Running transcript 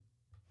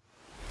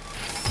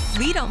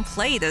We don't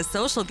play the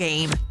social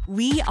game.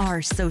 We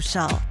are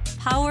social.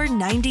 Power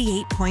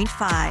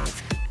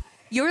 98.5.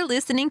 You're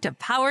listening to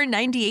Power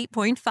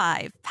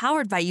 98.5,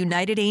 powered by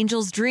United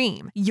Angels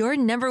Dream, your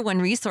number one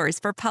resource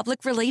for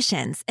public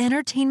relations,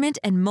 entertainment,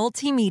 and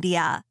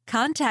multimedia.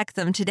 Contact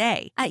them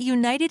today at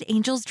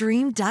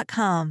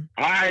unitedangelsdream.com.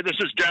 Hi, this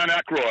is Dan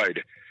Aykroyd.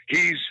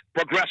 He's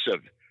progressive.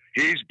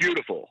 He's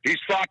beautiful. He's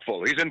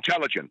thoughtful. He's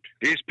intelligent.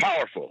 He's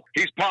powerful.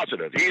 He's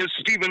positive. He is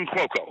Stephen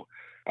Cuoco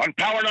on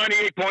Power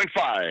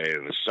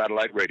 98.5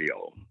 Satellite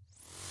Radio.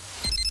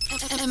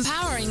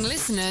 Empowering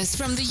listeners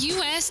from the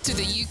US to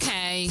the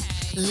UK.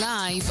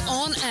 Live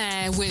on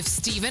air with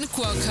Stephen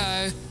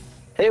Cuoco.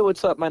 Hey,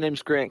 what's up? My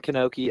name's Grant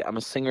Kanoki. I'm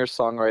a singer,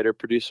 songwriter,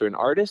 producer, and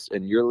artist,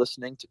 and you're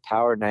listening to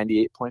Power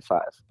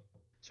 98.5.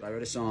 So I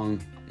wrote a song.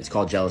 It's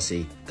called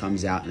Jealousy.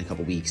 Comes out in a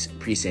couple weeks.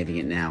 Pre-saving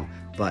it now.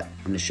 But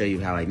I'm going to show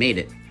you how I made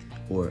it,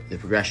 or the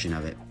progression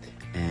of it,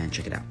 and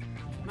check it out.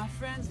 My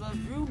friends love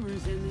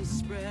rumors and they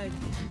spread.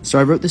 So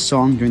I wrote this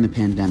song during the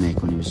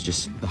pandemic when it was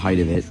just the height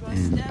of it,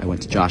 and I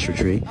went to Joshua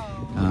Tree.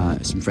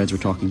 Some friends were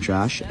talking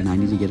trash, and I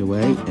needed to get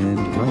away and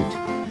write.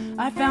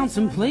 I found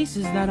some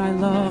places that I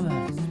love.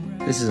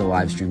 This is a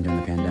live stream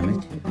during the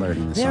pandemic,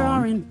 learning the song. There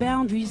aren't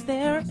boundaries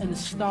there, and the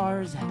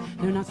stars,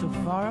 they're not so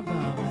far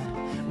above.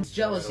 It's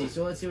Jealousy,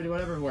 so let's see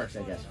whatever works,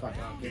 I guess. Fuck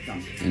it, get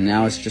done. And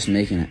now it's just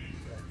making it.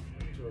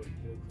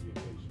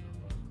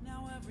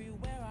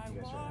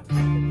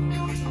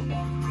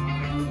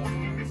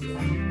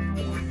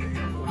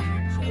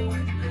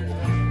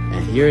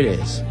 And here it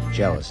is,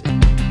 Jealousy.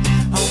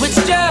 Oh,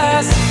 it's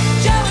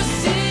just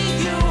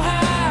jealousy you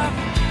have.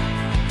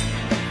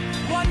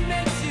 What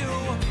makes you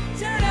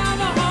tear down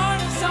the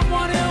heart of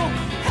someone who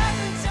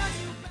hasn't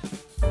touched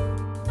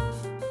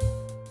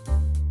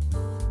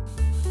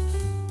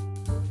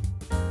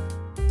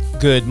you?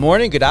 Good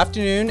morning, good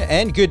afternoon,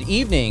 and good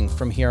evening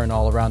from here and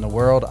all around the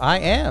world. I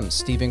am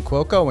Stephen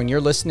Cuoco, and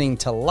you're listening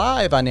to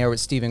Live on Air with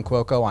Stephen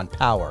Cuoco on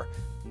Power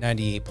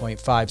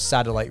 98.5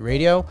 Satellite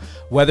Radio.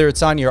 Whether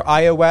it's on your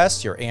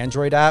iOS, your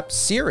Android app,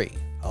 Siri,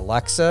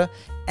 Alexa,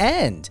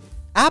 and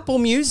Apple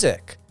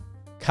Music.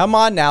 Come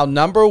on now,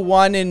 number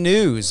one in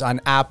news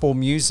on Apple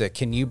Music.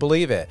 Can you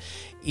believe it?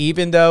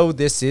 Even though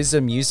this is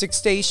a music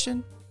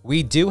station,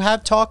 we do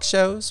have talk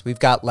shows. We've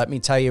got Let Me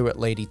Tell You with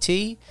Lady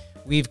T.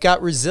 We've got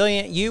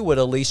Resilient You with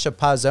Alicia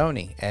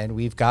Pazzoni, and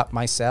we've got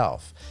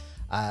myself.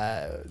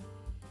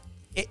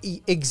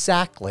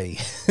 Exactly.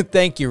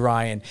 Thank you,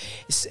 Ryan.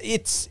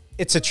 It's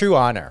a true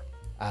honor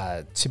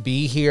to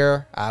be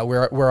here.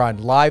 We're on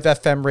Live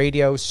FM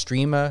Radio,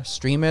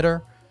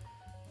 Streamitter,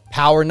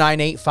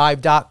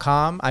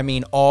 Power985.com. I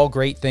mean, all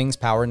great things,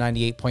 Power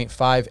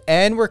 98.5.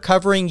 And we're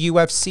covering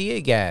UFC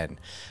again.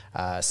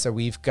 So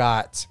we've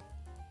got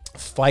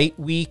Fight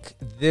Week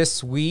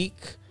this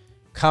week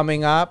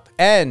coming up,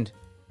 and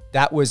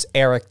that was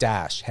Eric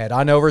Dash. Head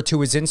on over to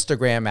his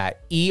Instagram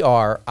at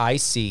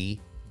ERICDASH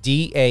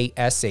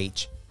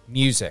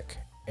Music.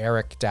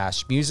 Eric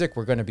Dash Music.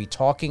 We're going to be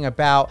talking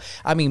about,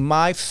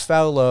 my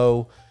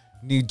fellow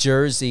New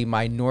Jersey,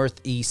 my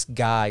Northeast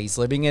guy. He's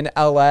living in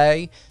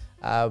LA,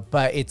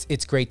 but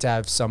it's great to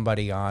have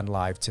somebody on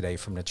live today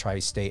from the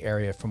tri-state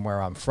area from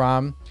where I'm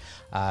from.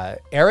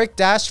 Eric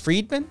Dash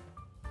Friedman.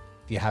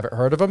 If you haven't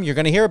heard of him, you're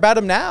going to hear about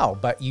him now,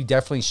 but you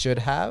definitely should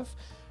have.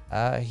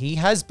 He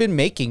has been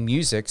making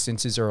music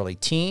since his early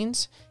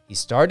teens. He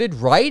started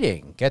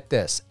writing, get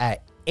this,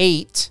 at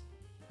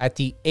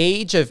the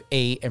age of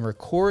 8, and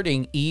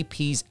recording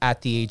EPs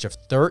at the age of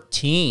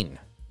 13.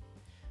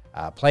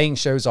 Playing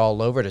shows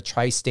all over the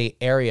tri-state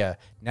area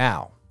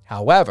now.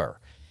 However,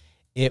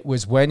 it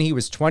was when he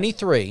was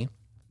 23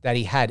 that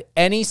he had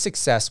any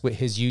success with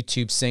his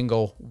YouTube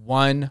single,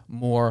 One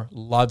More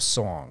Love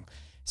Song.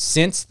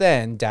 Since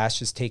then, Dash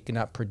has taken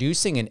up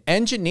producing and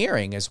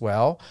engineering as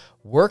well,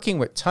 working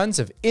with tons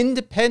of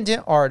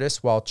independent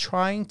artists while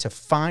trying to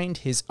find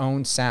his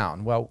own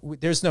sound. Well,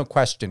 there's no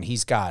question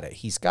he's got it.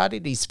 He's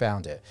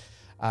found it.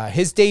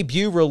 His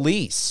debut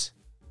release,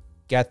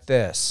 get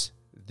this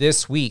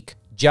week,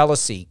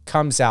 Jealousy,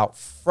 comes out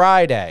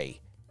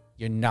Friday.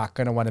 You're not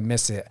going to want to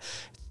miss it.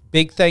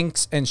 Big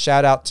thanks and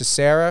shout out to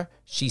Sarah.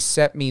 She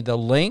sent me the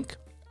link.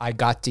 I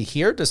got to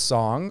hear the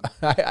song.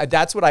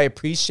 That's what I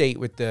appreciate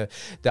with the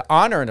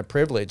honor and the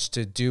privilege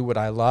to do what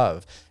I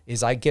love,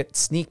 is I get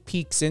sneak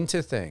peeks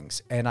into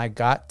things, and I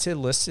got to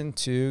listen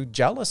to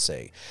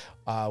Jealousy.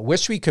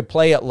 Wish we could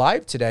play it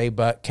live today,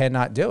 but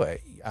cannot do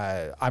it.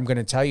 I'm going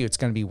to tell you it's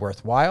going to be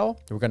worthwhile.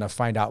 We're going to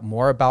find out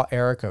more about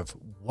Eric, of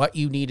what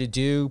you need to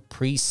do,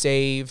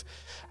 pre-save.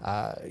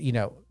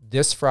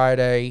 This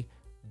Friday,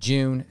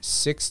 June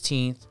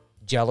 16th,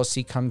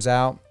 Jealousy comes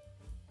out.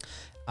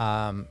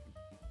 To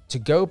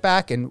go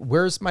back, and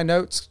where's my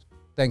notes?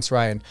 Thanks,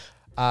 Ryan.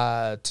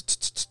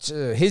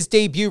 His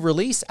debut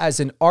release as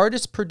an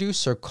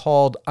artist-producer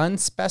called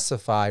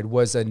Unspecified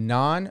was a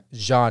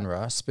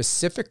non-genre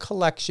specific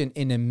collection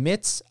in the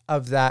midst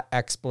of that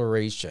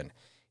exploration.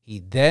 He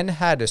then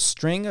had a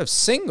string of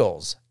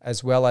singles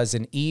as well as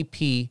an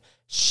EP,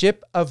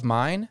 Ship of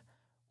Mine,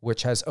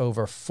 which has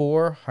over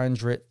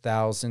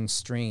 400,000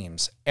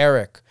 streams.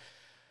 Eric,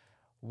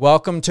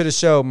 welcome to the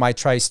show, my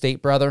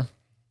tri-state brother.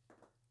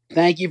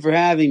 Thank you for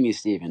having me,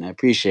 Stephen. I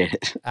appreciate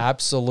it.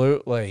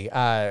 Absolutely.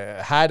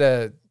 Had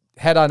to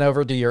head on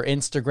over to your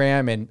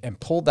Instagram and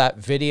pull that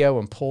video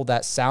and pull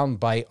that sound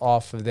bite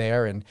off of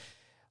there. And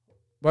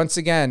once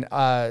again,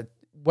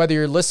 whether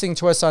you're listening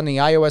to us on the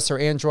iOS or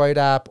Android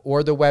app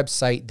or the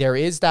website, there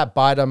is that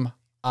bottom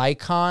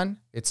icon.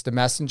 It's the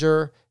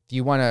messenger. If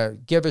you want to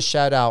give a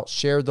shout out,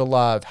 share the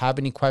love, have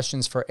any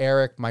questions for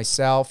Eric,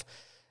 myself,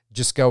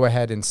 just go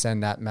ahead and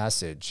send that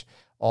message.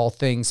 All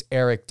things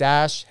Eric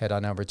Dash, head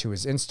on over to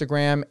his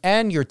Instagram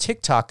and your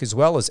TikTok as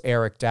well as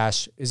Eric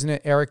Dash. Isn't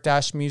it Eric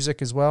Dash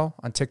Music as well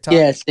on TikTok?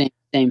 Yeah,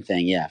 same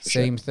thing. Yeah,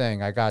 same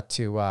thing. I got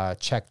to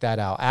check that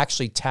out. I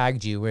actually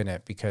tagged you in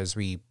it because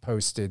we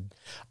posted.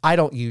 I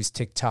don't use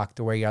TikTok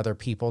the way other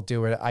people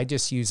do it. I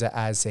just use it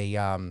as a.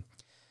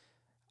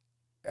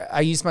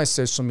 I use my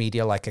social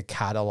media like a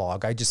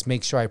catalog. I just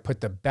make sure I put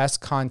the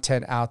best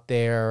content out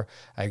there.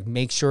 I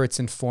make sure it's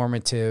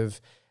informative.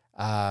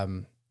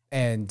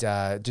 And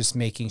just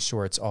making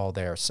sure it's all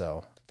there.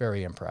 So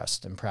very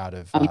impressed and proud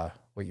of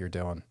what you're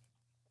doing.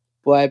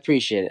 Well, I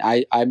appreciate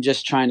it. I'm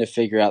just trying to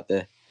figure out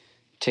the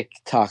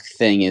TikTok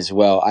thing as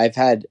well. I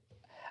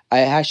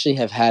actually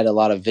have had a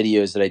lot of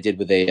videos that I did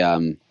with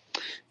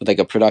like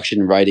a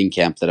production writing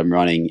camp that I'm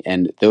running,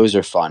 and those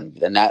are fun.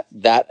 And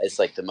that is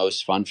like the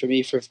most fun for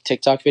me for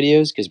TikTok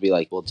videos, because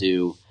we'll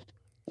do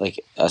like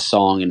a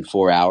song in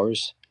 4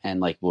 hours and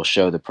like we'll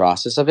show the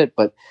process of it.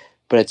 But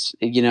it's,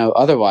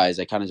 otherwise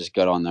I kind of just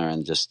go on there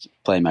and just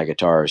play my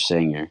guitar or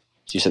sing or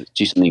do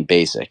something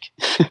basic.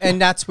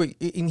 And that's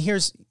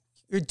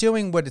you're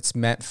doing what it's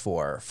meant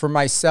for. For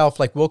myself,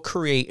 like we'll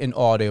create an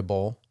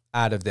audible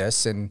out of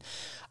this. And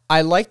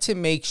I like to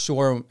make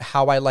sure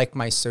how I like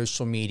my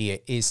social media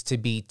is to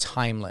be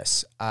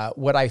timeless.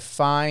 What I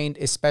find,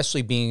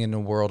 especially being in the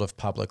world of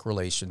public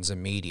relations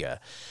and media,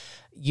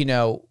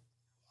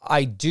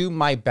 I do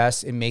my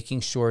best in making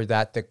sure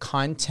that the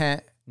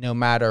content, no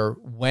matter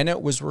when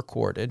it was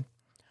recorded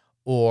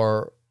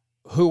or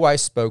who I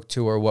spoke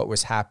to or what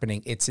was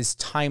happening, it's as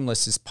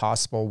timeless as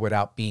possible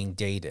without being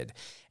dated.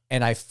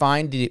 And I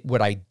find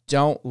what I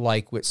don't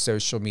like with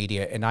social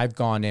media, and I've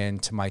gone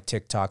into my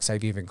TikToks,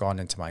 I've even gone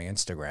into my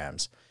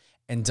Instagrams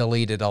and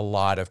deleted a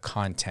lot of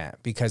content,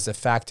 because the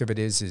fact of it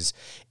is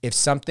if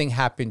something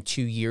happened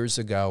 2 years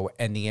ago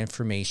and the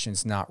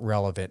information's not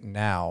relevant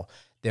now,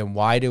 then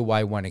why do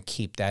I want to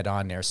keep that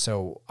on there?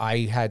 So I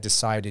had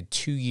decided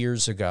 2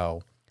 years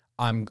ago,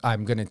 I'm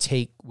going to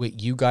take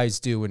what you guys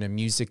do in the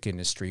music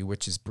industry,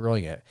 which is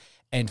brilliant,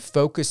 and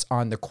focus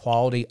on the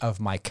quality of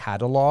my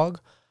catalog,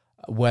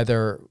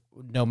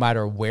 no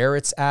matter where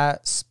it's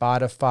at,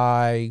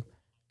 Spotify,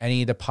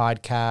 any of the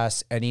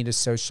podcasts, any of the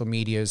social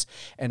medias.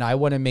 And I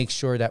want to make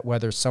sure that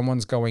whether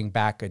someone's going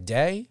back a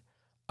day,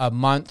 a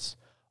month,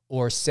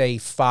 or say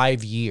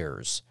 5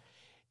 years,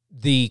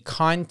 the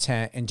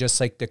content, and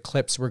just like the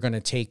clips we're going to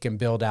take and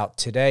build out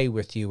today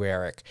with you,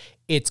 Eric,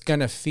 it's going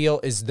to feel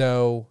as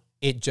though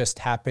it just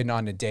happened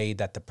on a day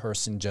that the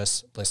person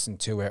just listened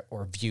to it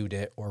or viewed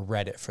it or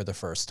read it for the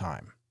first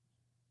time.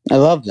 I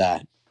love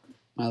that.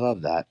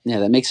 Yeah,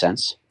 that makes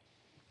sense.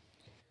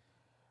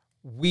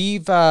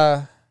 We've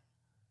done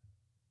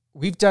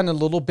a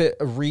little bit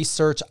of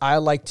research. I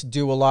like to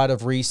do a lot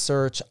of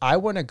research. I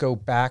want to go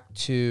back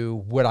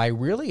to what I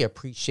really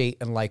appreciate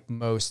and like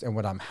most, and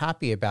what I'm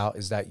happy about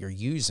is that you're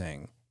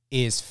using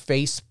is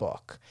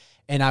Facebook.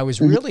 And I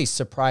was really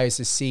surprised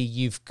to see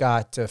you've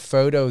got a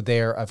photo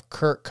there of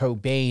Kurt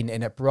Cobain,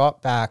 and it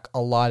brought back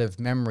a lot of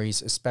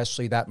memories,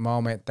 especially that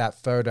moment, that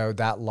photo,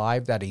 that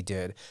live that he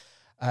did.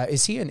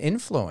 Is he an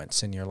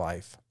influence in your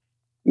life?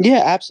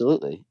 Yeah,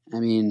 absolutely. I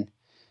mean,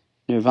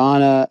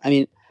 Nirvana. I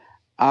mean,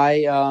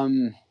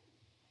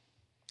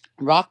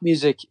 rock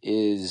music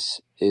is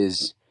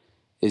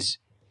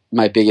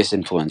my biggest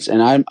influence,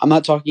 and I'm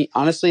not talking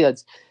honestly.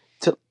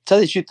 To tell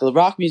you the truth, the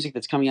rock music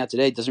that's coming out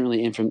today doesn't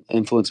really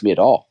influence me at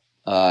all.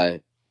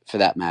 For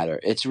that matter,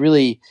 it's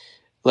really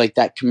like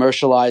that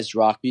commercialized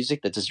rock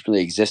music that doesn't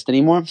really exist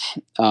anymore.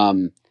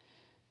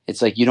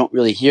 It's like you don't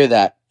really hear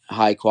that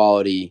high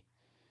quality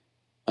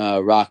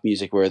rock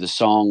music where the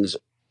songs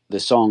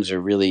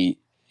are really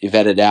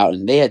vetted out,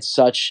 and they had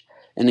such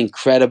an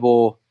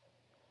incredible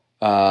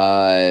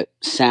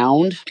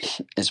sound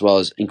as well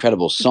as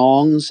incredible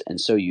songs,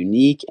 and so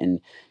unique.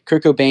 And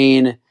Kurt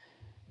Cobain,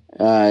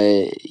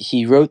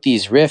 he wrote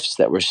these riffs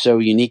that were so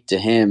unique to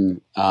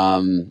him,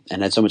 and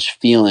had so much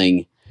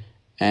feeling.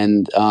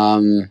 And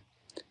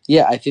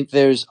yeah, I think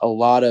there's a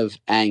lot of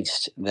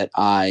angst that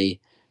I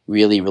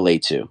really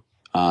relate to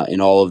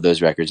in all of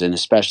those records, and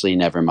especially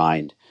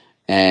Nevermind.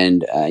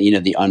 And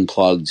the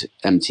Unplugged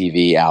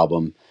MTV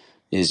album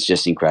is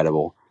just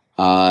incredible.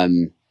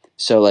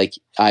 So like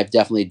I've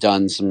definitely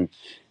done some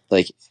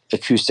like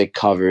acoustic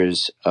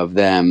covers of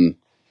them,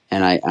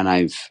 and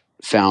I've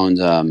found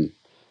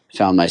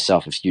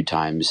myself a few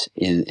times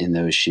in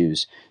those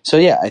shoes. So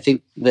yeah, I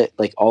think that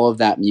like all of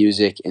that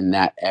music in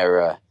that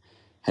era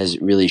has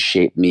really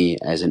shaped me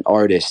as an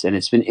artist, and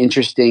it's been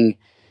interesting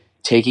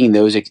taking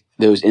those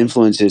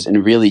influences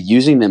and really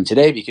using them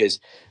today, because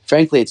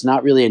frankly, it's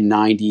not really a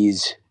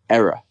 90s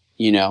era,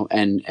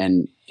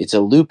 and it's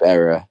a loop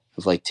era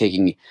of like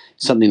taking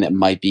something that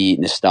might be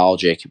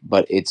nostalgic,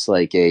 but it's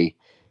like you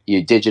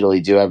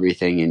digitally do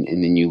everything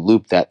and then you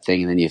loop that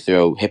thing and then you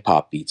throw hip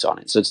hop beats on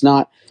it. So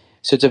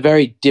it's a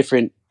very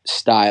different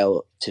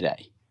style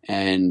today.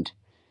 And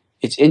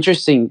it's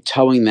interesting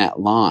towing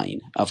that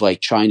line of like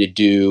trying to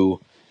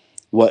do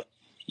what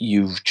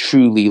you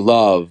truly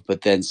love,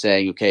 but then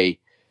saying, okay,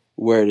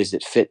 where does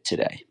it fit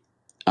today?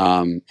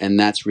 And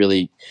that's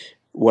really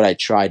what I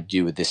tried to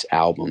do with this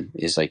album,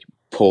 is like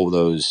pull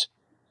those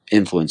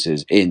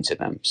influences into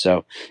them.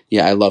 So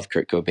yeah, I love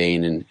Kurt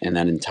Cobain and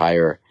that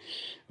entire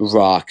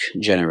rock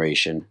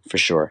generation for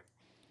sure.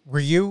 Were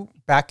you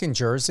back in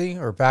Jersey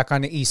or back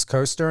on the East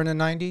Coast during the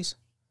 90s?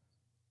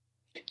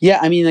 Yeah,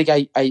 I mean, like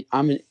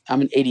I'm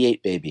an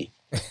 '88 baby,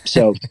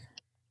 so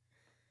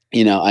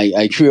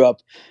I grew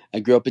up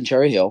in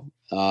Cherry Hill,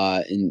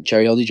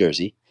 New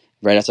Jersey,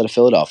 right outside of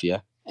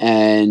Philadelphia,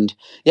 and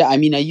yeah, I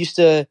mean,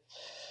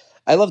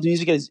 I loved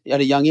music at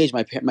a young age.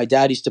 My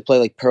dad used to play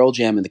like Pearl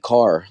Jam in the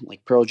car,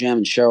 like Pearl Jam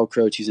and Sheryl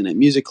Crow, Tuesday Night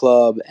Music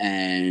Club,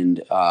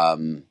 and I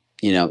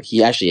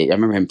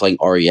remember him playing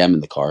REM in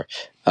the car.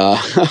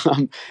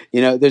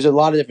 There's a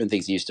lot of different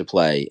things he used to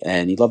play,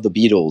 and he loved the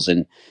Beatles,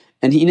 and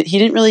he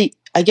didn't really.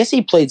 I guess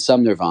he played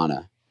some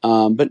Nirvana,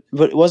 but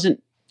it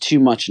wasn't too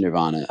much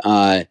Nirvana.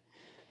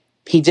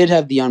 He did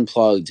have the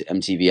Unplugged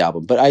MTV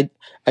album, but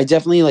I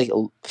definitely like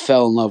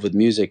fell in love with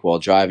music while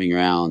driving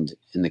around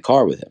in the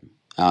car with him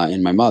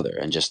and my mother,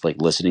 and just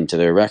like listening to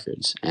their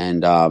records,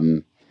 and a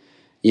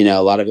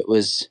lot of it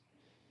was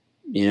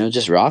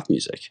just rock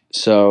music.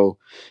 So.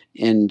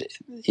 And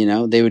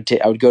I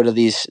would go to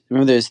these.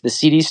 Remember, there's the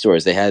CD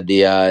stores. They had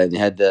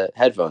the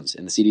headphones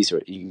in the CD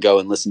store. You can go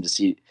and listen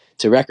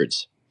to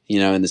records,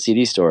 in the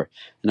CD store.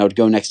 And I would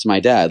go next to my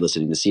dad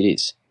listening to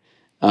CDs,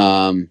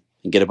 and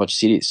get a bunch of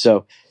CDs.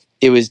 So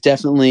it was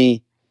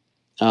definitely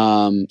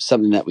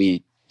something that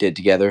we did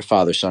together,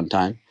 father-son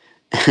time,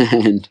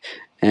 and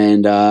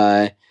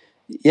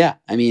yeah,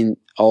 I mean,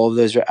 all of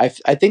those. I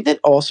think that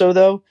also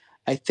though.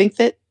 I think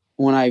that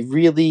when I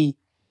really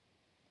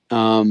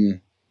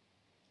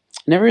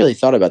never really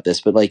thought about this,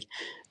 but like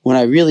when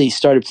I really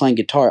started playing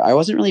guitar, I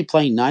wasn't really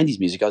playing 90s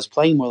music. I was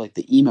playing more like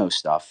the emo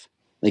stuff,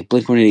 like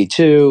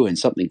Blink-182 and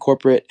Something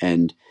Corporate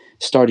and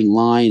Starting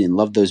Line, and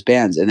loved those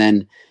bands. And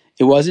then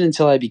it wasn't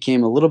until I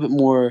became a little bit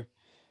more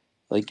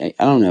like, I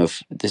don't know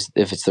if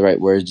it's the right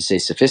word to say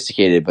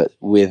sophisticated, but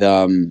with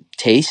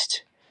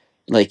taste,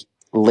 like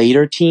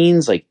later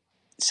teens, like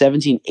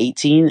 17,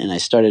 18, and I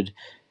started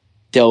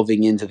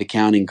delving into the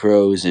Counting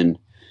Crows and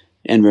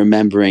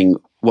remembering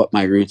what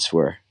my roots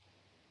were.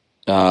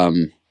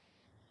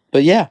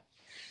 But yeah,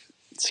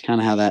 it's kind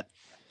of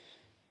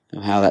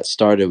how that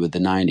started with the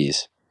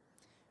 90s.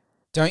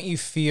 Don't you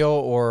feel,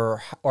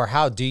 or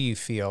how do you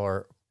feel,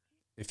 or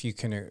if you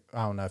can,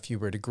 I don't know if you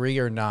would agree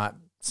or not,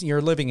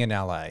 you're living in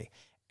LA,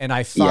 and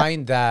I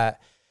find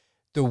that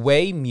the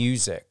way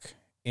music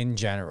in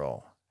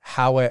general,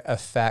 how it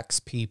affects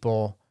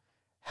people,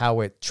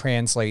 how it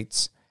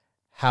translates,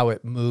 how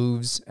it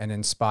moves and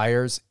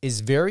inspires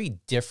is very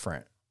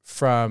different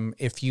from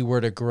if you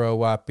were to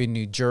grow up in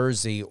New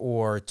Jersey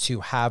or to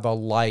have a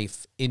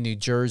life in New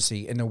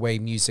Jersey, and the way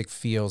music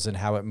feels and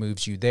how it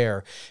moves you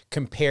there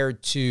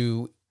compared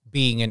to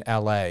being in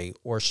LA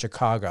or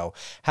Chicago.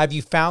 Have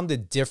you found the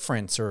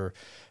difference, or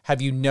have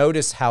you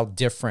noticed how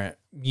different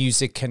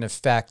music can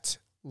affect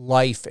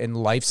life and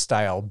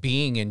lifestyle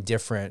being in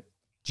different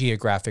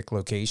geographic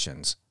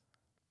locations?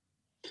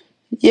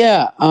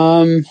 Yeah.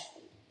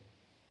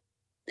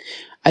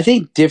 I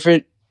think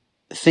different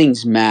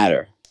things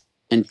matter.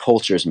 And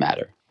cultures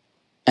matter.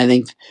 I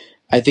think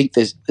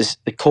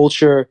the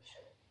culture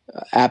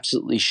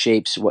absolutely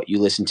shapes what you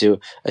listen to,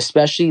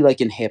 especially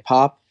like in hip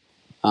hop.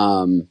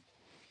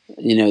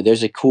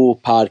 There's a cool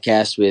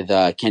podcast with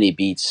Kenny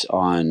Beats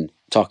on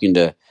talking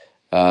to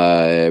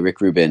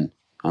Rick Rubin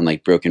on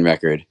like Broken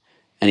Record,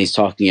 and he's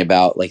talking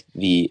about like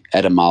the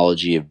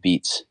etymology of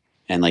beats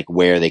and like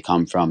where they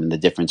come from and the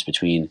difference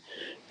between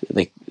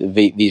like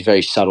these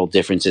very subtle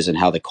differences and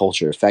how the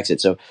culture affects it.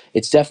 So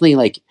it's definitely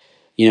like.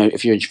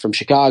 If you're from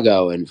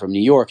Chicago and from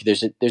New York,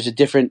 there's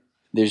different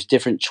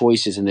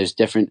choices, and there's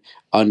different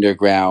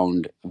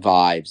underground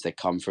vibes that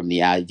come from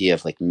the idea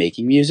of like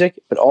making music.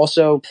 But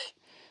also,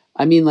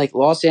 I mean, like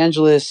Los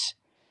Angeles,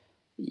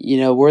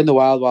 we're in the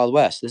wild, wild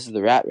west. This is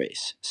the rat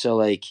race. So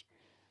like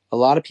a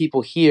lot of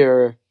people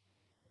here,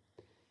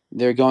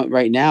 they're going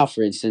right now,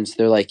 for instance,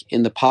 they're like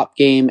in the pop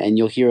game, and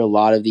you'll hear a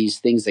lot of these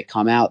things that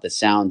come out that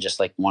sound just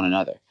like one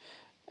another.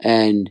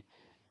 And,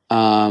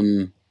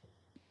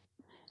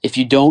 if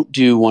you don't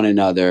do one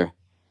another,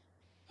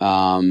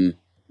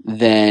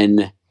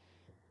 then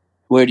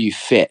where do you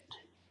fit?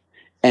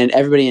 And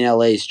everybody in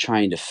LA is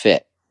trying to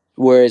fit.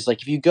 Whereas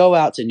like if you go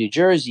out to New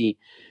Jersey,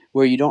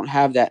 where you don't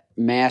have that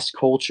mass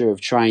culture of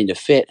trying to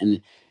fit,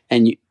 and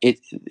it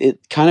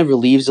kind of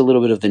relieves a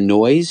little bit of the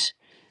noise,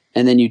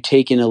 and then you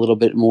take in a little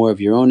bit more of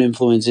your own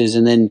influences,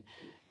 and then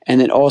And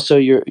then also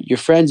your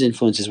friends'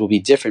 influences will be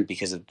different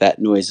because of that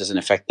noise doesn't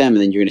affect them,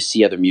 and then you're going to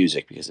see other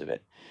music because of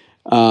it.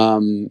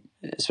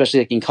 Especially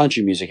like in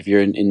country music, if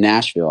you're in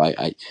Nashville,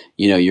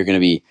 you're going to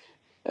be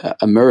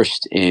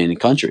immersed in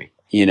country,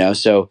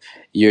 so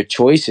your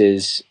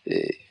choices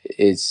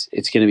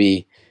it's going to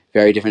be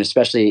very different,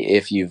 especially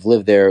if you've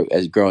lived there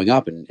as growing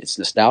up and it's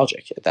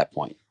nostalgic at that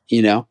point,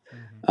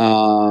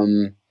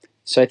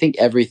 so I think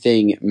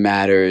everything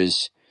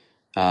matters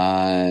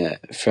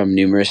from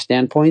numerous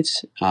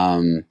standpoints.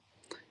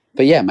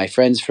 But yeah, my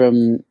friends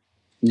from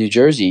New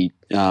Jersey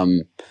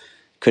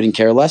couldn't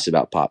care less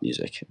about pop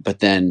music, but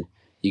then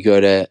you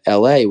go to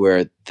LA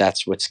where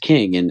that's what's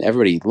king and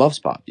everybody loves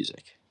pop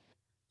music.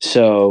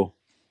 So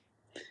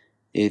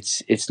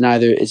it's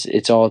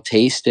all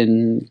taste,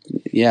 and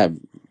yeah,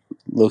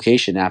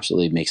 location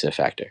absolutely makes it a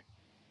factor.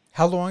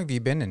 How long have you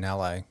been in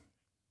LA?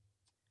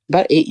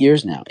 About 8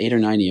 years now, 8 or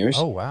 9 years.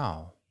 Oh,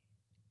 wow.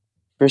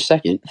 For a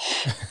second.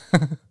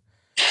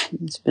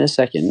 It's been a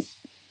second.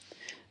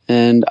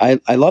 And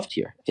I loved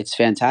here. It's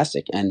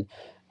fantastic. And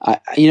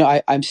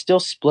I'm still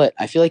split.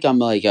 I feel like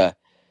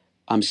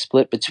I'm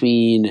split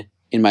between,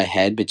 in my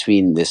head,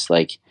 between this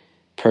like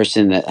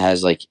person that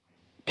has like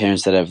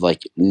parents that have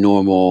like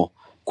normal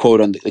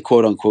quote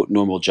unquote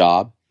normal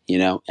job,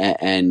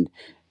 and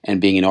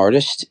being an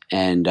artist,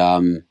 and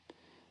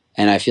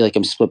I feel like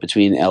I'm split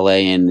between LA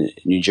and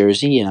New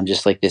Jersey, and I'm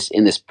just like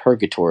in this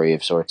purgatory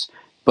of sorts.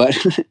 But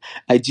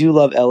I do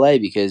love LA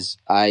because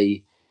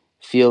I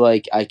feel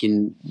like I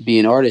can be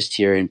an artist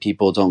here and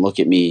people don't look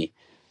at me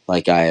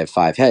like I have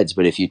 5 heads.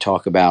 But if you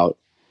talk about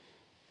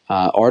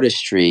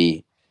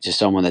artistry to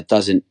someone that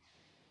doesn't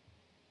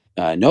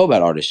know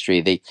about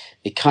artistry, they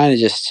kind of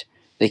just,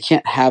 they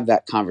can't have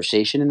that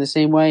conversation in the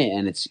same way.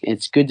 And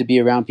it's good to be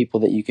around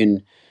people that you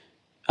can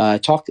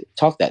talk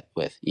that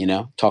with,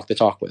 talk the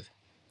talk with.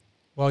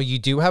 Well, you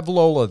do have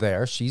Lola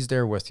there. She's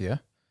there with you.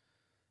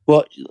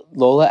 Well,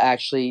 Lola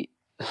actually,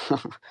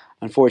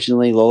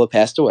 unfortunately, Lola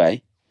passed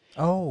away.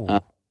 Oh.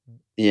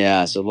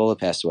 Yeah, so Lola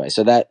passed away.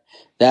 So that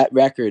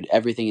record,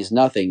 Everything Is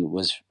Nothing,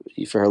 was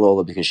for her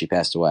Lola because she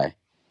passed away.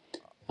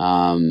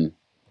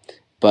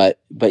 But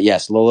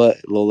yes, Lola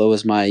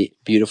was my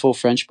beautiful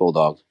French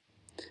bulldog,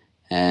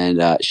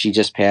 and she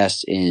just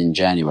passed in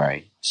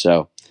January.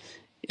 So,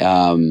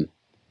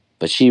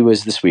 but she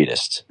was the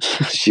sweetest.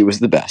 She was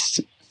the best.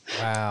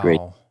 Wow. Great.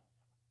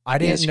 I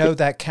didn't know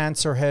that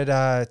cancer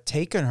had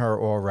taken her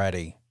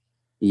already.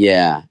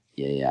 Yeah,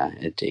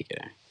 it had taken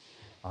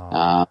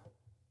her.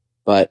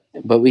 But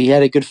we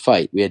had a good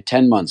fight. We had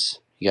 10 months.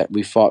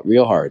 We fought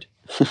real hard.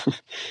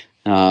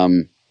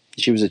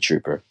 She was a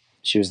trooper.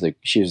 She was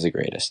the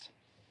greatest.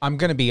 I'm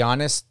going to be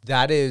honest.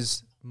 That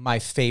is my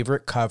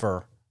favorite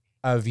cover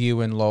of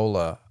you and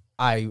Lola.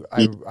 I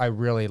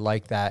really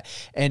like that.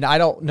 And I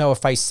don't know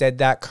if I said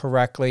that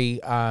correctly.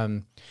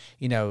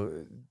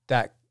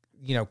 That,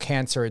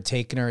 cancer had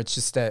taken her. It's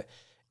just that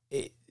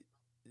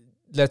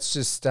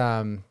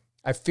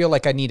I feel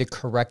like I need to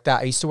correct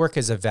that. I used to work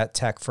as a vet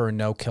tech for a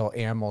no-kill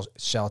animal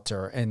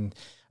shelter. And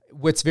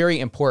what's very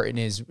important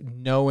is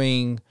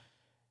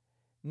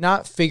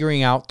not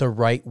figuring out the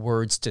right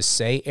words to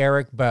say,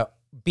 Eric, but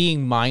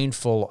being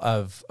mindful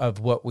of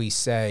what we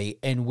say.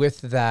 And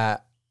with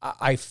that,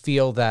 I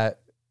feel that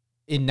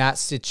in that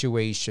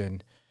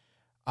situation,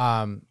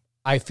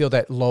 I feel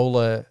that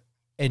Lola,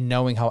 and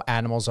knowing how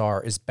animals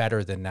are, is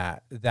better than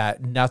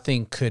that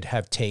nothing could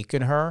have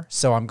taken her.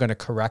 So I'm going to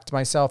correct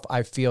myself.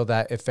 I feel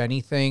that if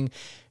anything,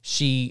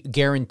 she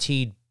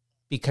guaranteed,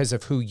 because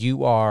of who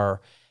you are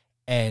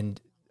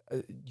and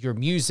your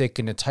music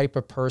and the type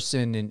of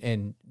person,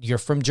 and you're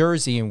from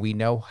Jersey, and we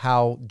know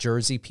how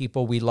Jersey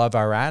people, we love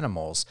our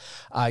animals.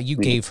 You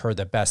gave her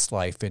the best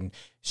life, and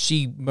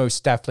she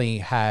most definitely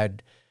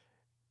had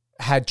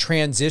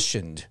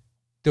transitioned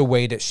the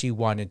way that she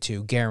wanted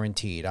to,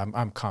 guaranteed.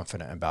 I'm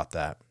confident about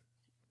that.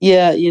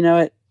 Yeah,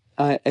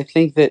 I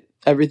think that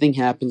everything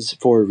happens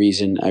for a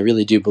reason. I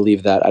really do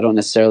believe that. I don't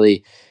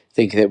necessarily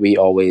think that we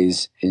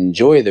always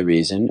enjoy the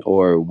reason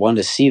or want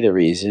to see the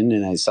reason.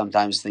 And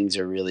sometimes things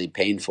are really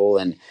painful,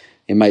 and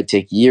it might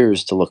take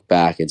years to look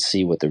back and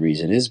see what the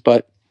reason is.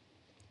 But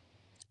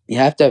you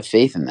have to have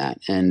faith in that.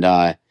 And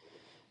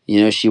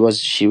she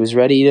was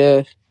ready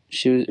to.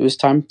 It was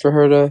time for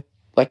her to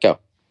let go.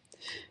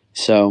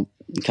 So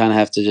you kind of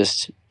have to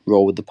just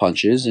roll with the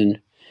punches.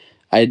 And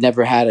I had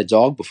never had a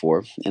dog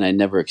before, and I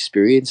never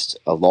experienced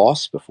a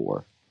loss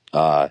before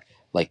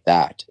like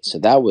that. So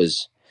that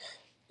was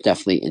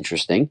definitely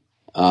interesting.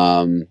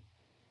 And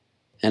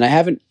I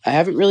haven't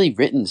really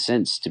written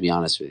since, to be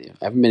honest with you.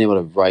 I haven't been able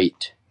to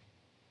write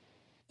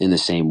in the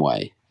same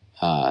way.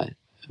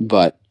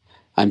 But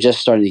I'm just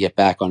starting to get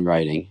back on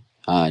writing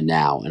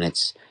now, and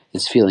it's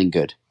feeling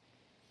good.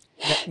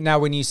 Now,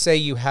 when you say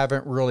you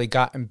haven't really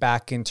gotten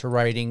back into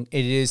writing,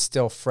 it is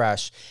still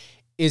fresh.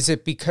 Is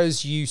it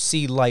because you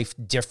see life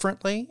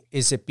differently?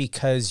 Is it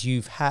because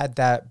you've had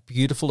that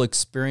beautiful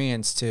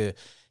experience to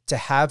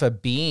have a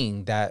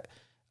being that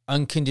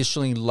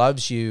unconditionally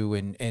loves you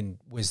and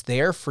was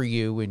there for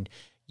you, and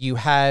you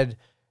had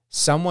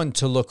someone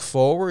to look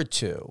forward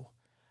to?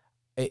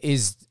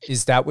 Is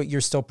that what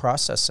you're still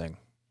processing?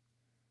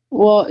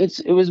 Well,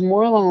 it was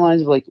more along the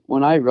lines of like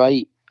when I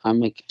write, I'm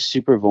like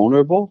super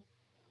vulnerable.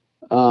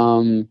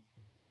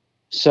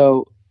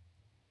 So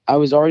I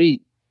was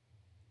already,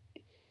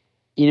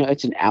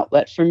 it's an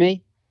outlet for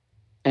me,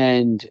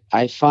 and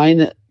I find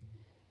that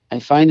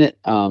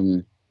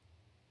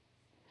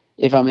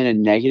if I'm in a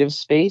negative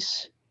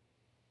space,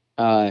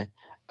 I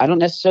don't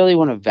necessarily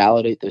want to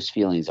validate those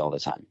feelings all the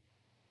time,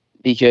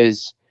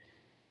 because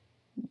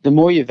the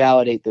more you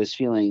validate those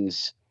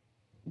feelings,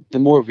 the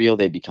more real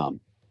they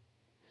become.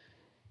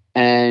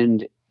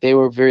 And they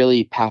were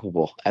really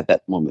palpable at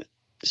that moment.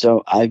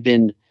 So I've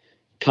been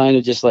kind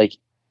of just like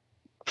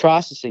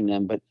processing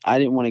them, but I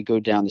didn't want to go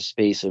down the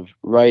space of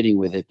writing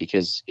with it,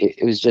 because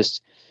it was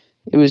just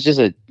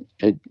a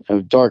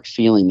dark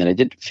feeling that I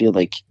didn't feel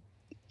like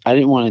I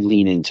didn't want to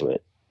lean into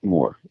it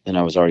more than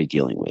I was already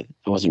dealing with.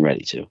 I wasn't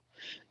ready to.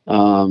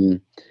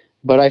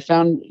 But I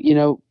found,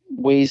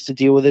 ways to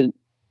deal with it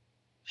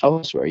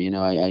elsewhere.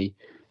 I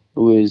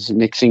was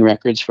mixing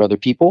records for other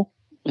people,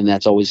 and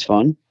that's always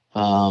fun.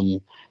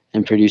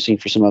 And producing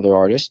for some other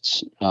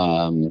artists.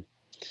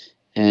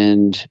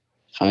 And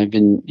I've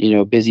been,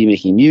 busy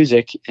making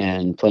music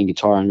and playing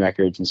guitar on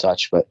records and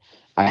such, but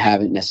I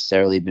haven't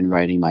necessarily been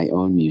writing my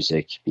own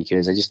music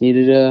because I just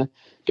needed a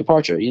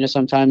departure.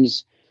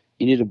 Sometimes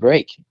you need a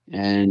break,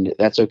 and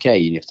that's okay.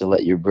 You have to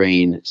let your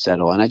brain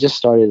settle. And I just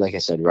started, like I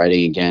said,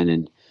 writing again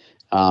and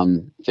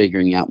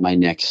figuring out my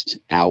next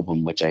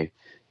album, which I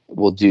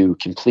will do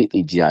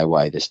completely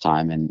DIY this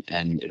time, and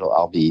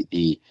I'll be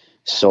the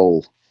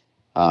sole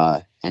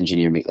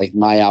engineer. Like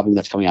my album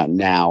that's coming out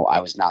now, I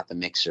was not the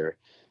mixer.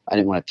 I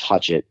didn't want to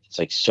touch it. It's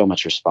like so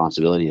much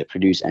responsibility to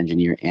produce,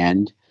 engineer,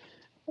 and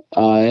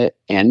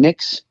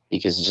mix,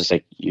 because it's just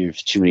like you have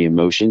too many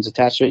emotions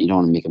attached to it. You don't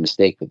want to make a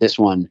mistake. But this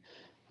one,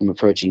 I'm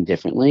approaching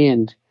differently,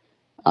 and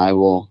I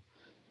will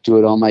do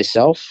it all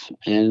myself,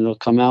 and it'll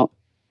come out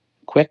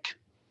quick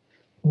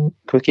and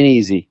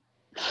easy.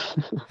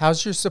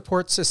 How's your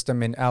support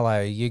system in LA?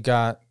 You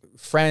got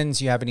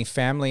friends? You have any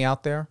family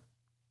out there?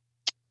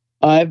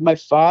 My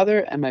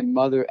father and my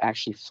mother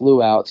actually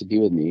flew out to be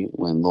with me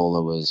when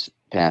Lola was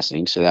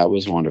passing, so that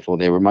was wonderful.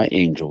 They were my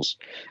angels.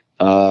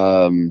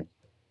 But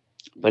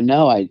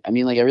no, I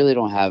mean, like, I really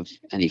don't have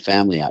any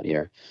family out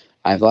here.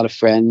 I have a lot of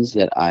friends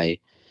that I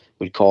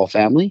would call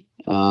family,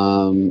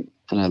 and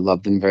I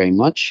love them very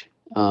much.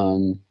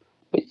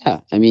 But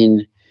yeah, I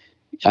mean,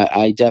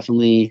 I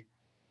definitely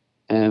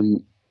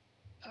am,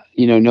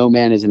 no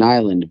man is an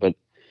island, but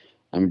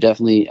I'm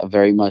definitely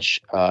very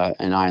much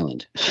an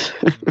island.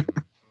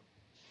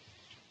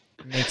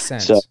 Makes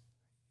sense. So,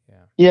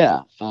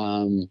 yeah.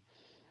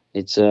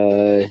 It's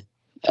LA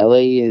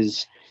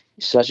is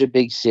such a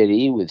big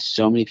city with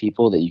so many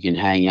people that you can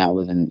hang out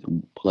with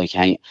and like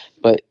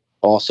but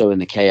also in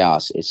the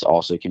chaos, it's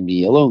also can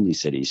be a lonely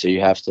city. So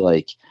you have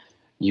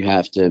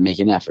to make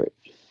an effort.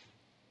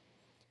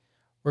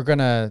 We're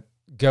gonna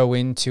go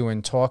into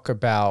and talk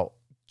about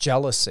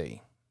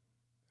Jealousy.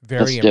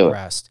 Very Let's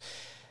impressed.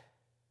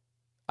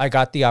 I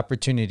got the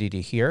opportunity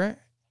to hear it.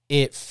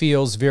 It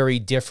feels very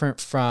different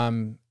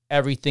from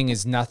Everything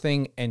Is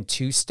Nothing and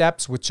Two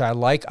Steps, which I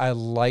like. I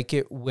like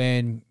it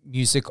when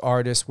music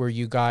artists, where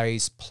you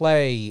guys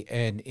play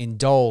and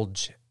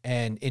indulge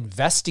and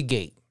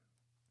investigate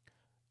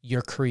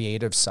your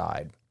creative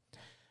side.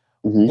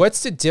 Mm-hmm.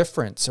 What's the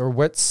difference, or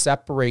what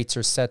separates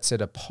or sets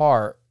it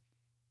apart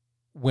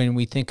when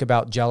we think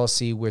about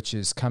Jealousy, which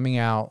is coming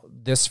out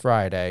this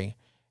Friday,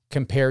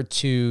 compared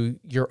to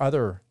your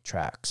other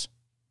tracks?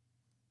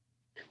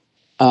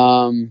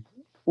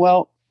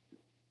 Well,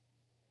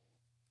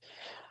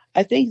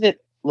 I think that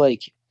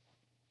like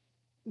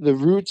the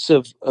roots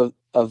of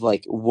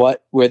like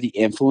where the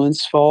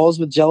influence falls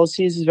with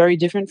Jealousy is very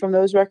different from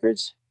those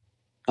records.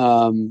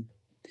 In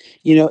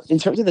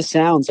terms of the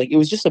sounds, like it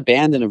was just a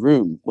band in a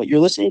room. What you're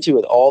listening to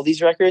with all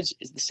these records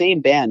is the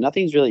same band.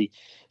 Nothing's really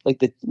like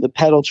the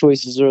pedal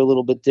choices are a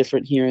little bit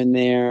different here and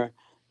there.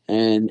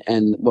 And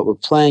what we're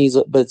playing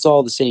is, but it's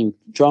all the same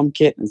drum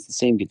kit, and it's the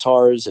same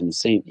guitars and the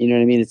same, you know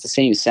what I mean? It's the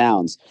same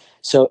sounds.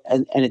 So,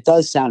 and it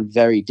does sound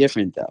very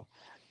different though.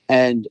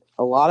 And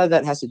a lot of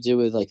that has to do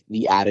with like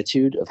the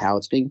attitude of how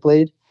it's being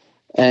played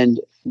and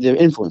the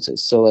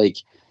influences. So like,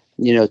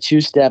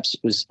 Two Steps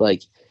is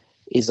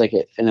like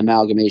an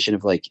amalgamation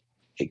of like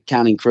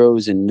Counting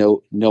Crows and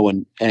no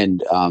one,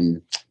 and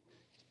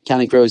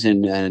Counting Crows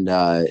and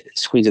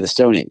Queens of the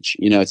Stone Age.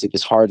 It's like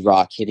this hard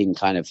rock hitting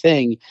kind of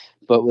thing,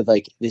 but with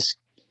like this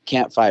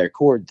campfire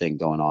chord thing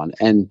going on.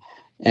 And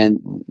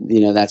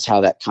that's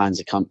how that kind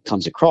of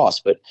comes across.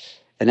 But,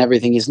 and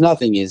Everything Is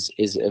Nothing is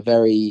a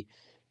very,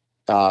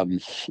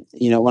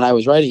 when I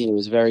was writing it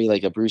was very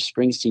like a Bruce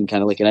Springsteen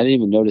kind of like, and I didn't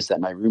even notice that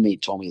my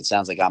roommate told me it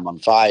sounds like I'm on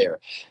fire.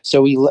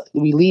 So we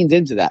leaned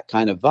into that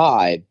kind of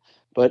vibe,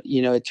 but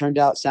it turned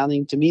out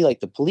sounding to me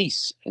like the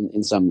Police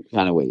in some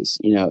kind of ways,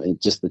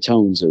 just the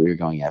tones that we were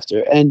going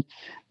after. And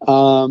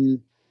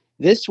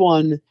this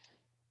one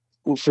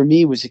for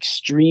me was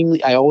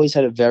I always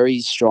had a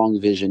very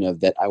strong vision of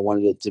that. I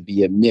wanted it to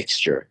be a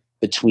mixture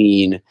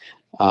between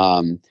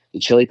the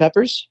Chili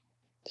Peppers,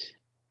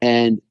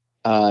 and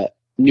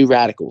New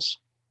Radicals.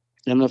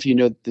 I don't know if you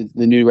know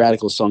the New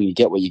Radicals song, "You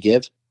Get What You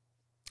Give."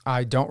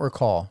 I don't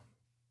recall.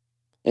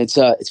 It's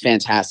a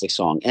fantastic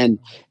song, and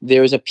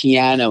there's a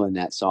piano in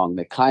that song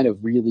that kind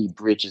of really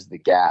bridges the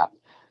gap.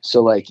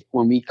 So like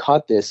when we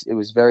cut this, it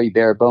was very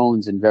bare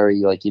bones and very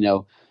like,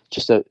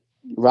 just a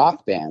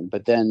rock band.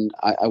 But then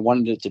I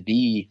wanted it to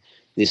be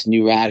this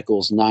New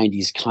Radicals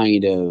 90s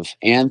kind of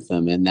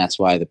anthem, and that's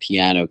why the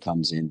piano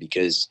comes in,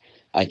 because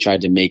I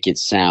tried to make it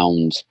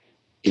sound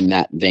in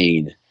that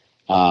vein.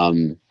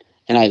 And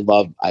I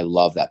love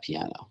that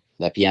piano.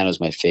 That piano is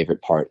my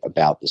favorite part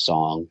about the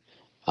song.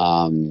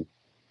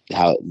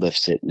 How it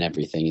lifts it and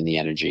everything, and the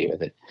energy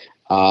of it.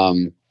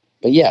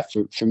 But yeah,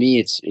 for me,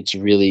 it's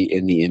really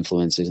in the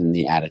influences and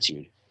the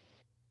attitude.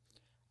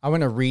 I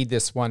want to read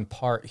this one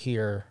part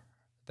here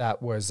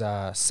that was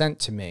sent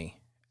to me,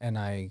 and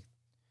I'm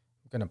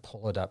going to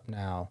pull it up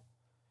now.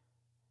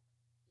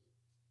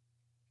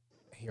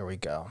 Here we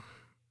go.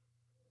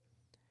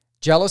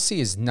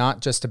 Jealousy is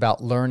not just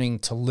about learning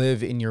to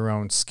live in your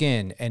own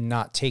skin and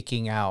not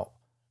taking out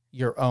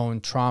your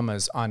own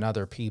traumas on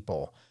other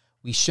people.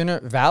 We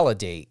shouldn't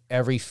validate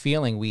every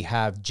feeling we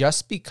have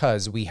just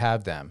because we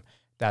have them.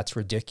 That's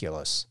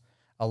ridiculous.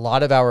 A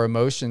lot of our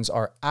emotions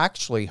are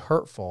actually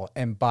hurtful,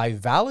 and by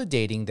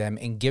validating them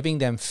and giving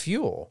them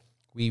fuel,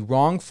 we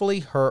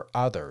wrongfully hurt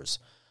others.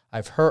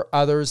 I've hurt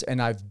others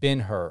and I've been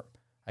hurt.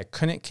 I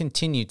couldn't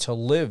continue to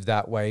live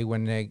that way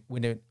when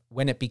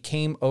it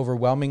became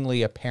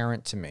overwhelmingly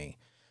apparent to me.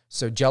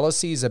 So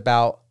jealousy is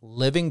about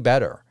living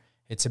better.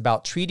 It's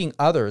about treating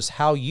others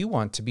how you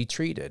want to be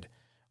treated.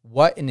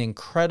 What an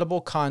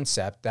incredible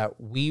concept that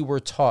we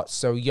were taught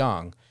so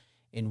young,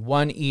 in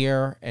one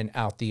ear and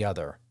out the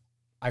other.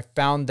 I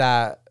found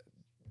that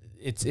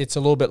it's a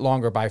little bit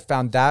longer, but I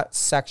found that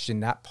section,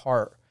 that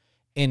part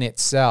in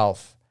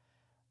itself,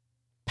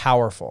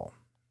 powerful.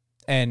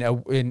 And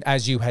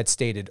as you had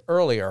stated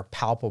earlier,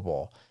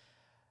 palpable.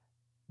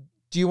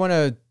 Do you want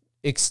to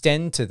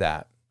extend to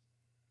that?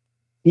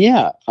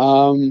 Yeah.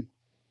 I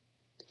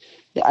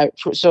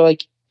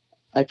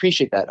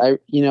appreciate that. I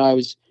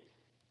was,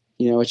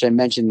 which I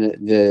mentioned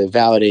the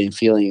validating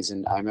feelings,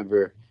 and I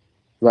remember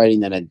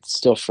writing that. It's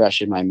still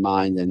fresh in my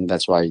mind, and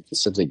that's why I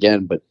said it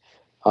again. But,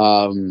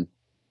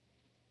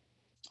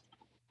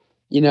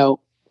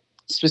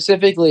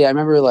 specifically, I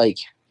remember like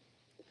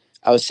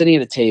I was sitting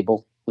at a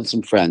table with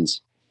some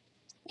friends,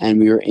 and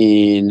we were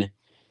in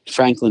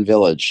Franklin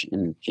Village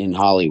in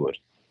Hollywood.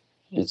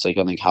 It's like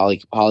on the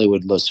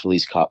Hollywood Los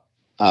Feliz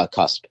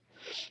cusp,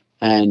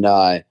 and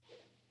I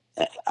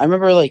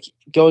remember like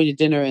going to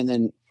dinner, and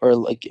then or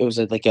like it was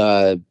like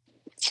a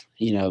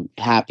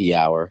happy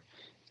hour,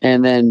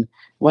 and then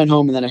went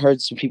home, and then I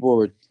heard some people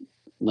were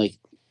like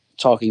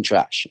talking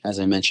trash, as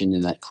I mentioned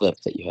in that clip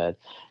that you had,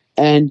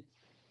 and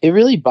it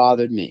really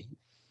bothered me.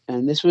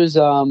 And this was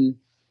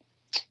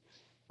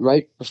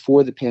right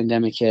before the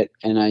pandemic hit,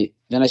 and I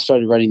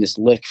started writing this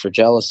lick for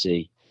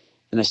Jealousy,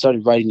 and I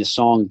started writing the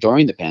song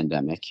during the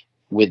pandemic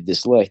with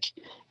this lick,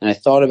 and I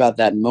thought about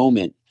that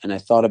moment, and I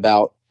thought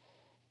about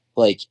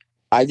like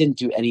I didn't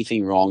do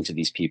anything wrong to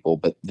these people,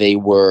 but there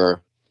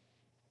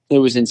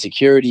was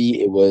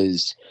insecurity, it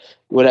was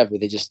whatever,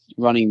 they just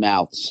running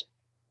mouths.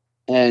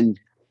 And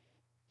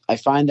I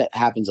find that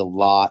happens a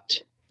lot,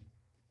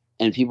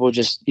 and people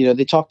just,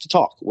 they talk to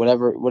talk,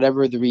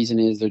 whatever the reason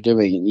is they're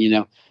doing,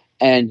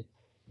 and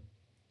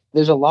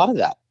there's a lot of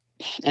that.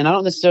 And I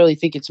don't necessarily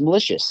think it's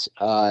malicious.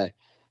 I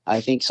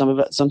think some of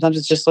it, sometimes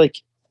it's just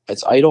like,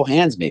 it's idle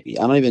hands, maybe.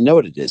 I don't even know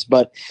what it is,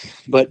 but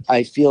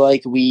I feel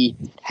like we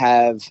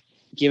have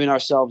given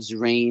ourselves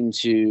reign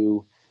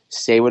to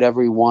say whatever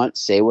we want,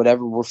 say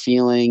whatever we're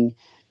feeling,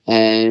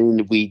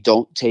 and we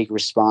don't take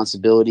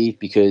responsibility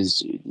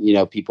because,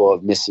 people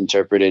have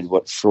misinterpreted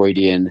what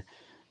Freudian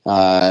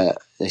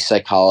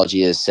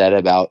psychology has said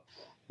about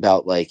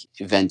like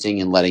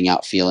venting and letting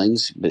out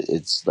feelings, but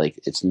it's like,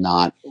 it's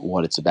not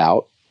what it's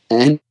about.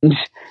 And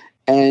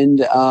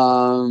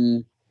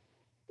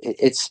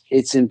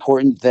it's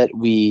important that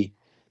we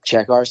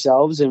check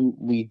ourselves and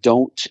we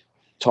don't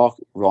talk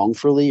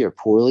wrongfully or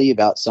poorly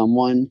about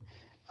someone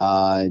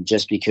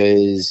just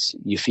because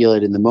you feel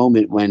it in the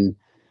moment when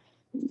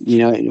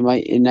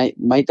it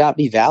might not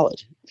be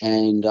valid.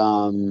 And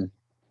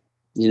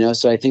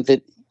so I think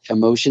that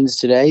emotions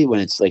today, when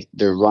it's like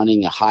they're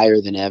running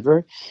higher than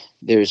ever,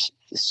 there's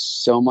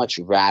so much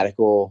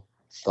radical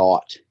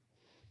thought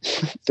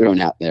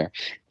thrown out there,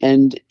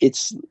 and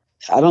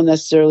I don't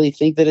necessarily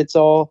think that it's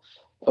all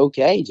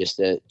okay just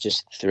to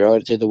throw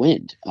it to the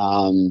wind,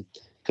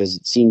 because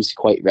it seems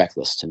quite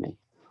reckless to me.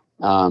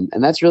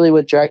 And that's really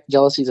what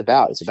Jealousy is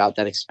about. It's about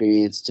that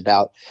experience. It's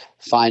about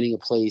finding a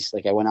place.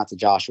 Like I went out to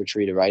Joshua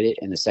Tree to write it,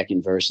 and the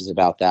second verse is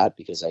about that,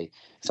 because I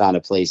found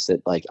a place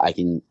that like I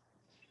can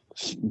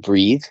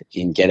breathe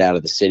and get out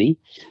of the city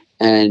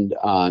and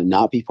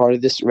not be part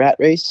of this rat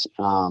race.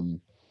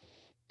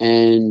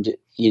 And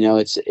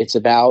it's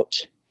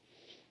about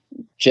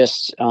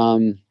just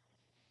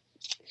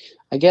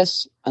I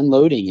guess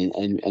unloading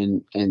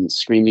and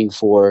screaming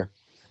for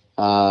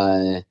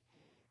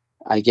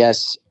I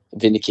guess,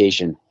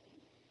 vindication.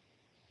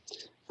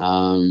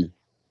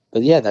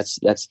 But yeah, that's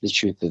the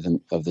truth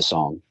of the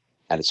song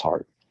at its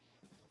heart.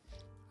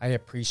 I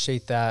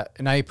appreciate that.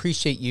 And I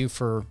appreciate you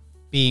for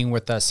being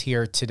with us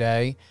here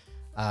today.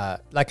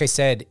 Like I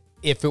said,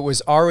 if it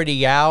was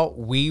already out,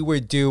 we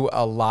would do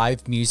a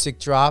live music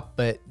drop,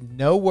 but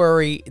no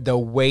worry, the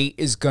wait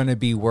is going to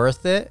be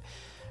worth it.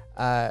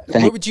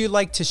 What would you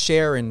like to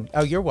share? And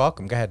oh, you're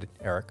welcome. Go ahead,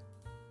 Eric.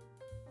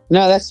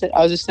 No, that's it.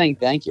 I was just saying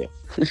thank you.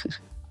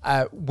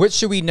 What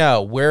should we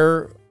know?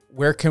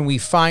 Where can we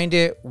find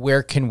it?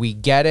 Where can we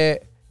get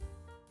it?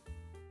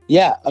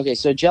 Yeah. Okay.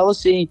 So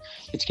Jealousy,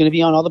 it's going to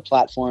be on all the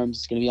platforms.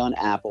 It's going to be on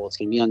Apple. It's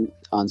going to be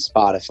on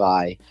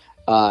Spotify.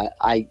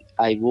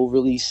 I will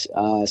release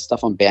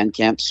stuff on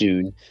Bandcamp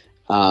soon.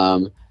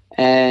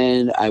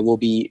 And I will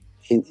be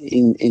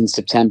in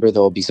September,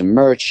 there will be some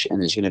merch,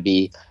 and there's going to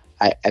be,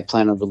 I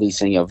plan on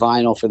releasing a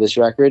vinyl for this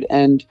record.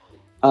 And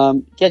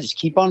just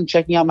keep on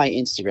checking out my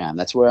Instagram.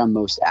 That's where I'm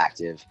most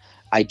active.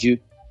 I do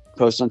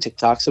post on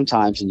TikTok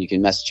sometimes, and you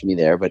can message me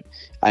there, but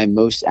I'm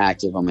most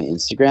active on my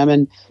Instagram,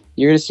 and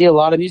you're going to see a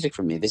lot of music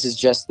from me. This is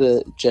just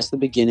the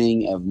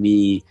beginning of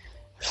me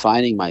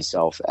finding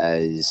myself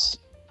as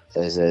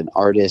an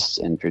artist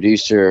and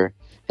producer.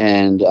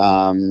 And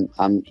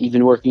I'm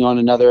even working on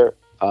another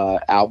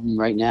album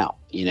right now,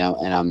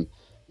 and I'm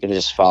going to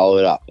just follow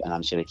it up, and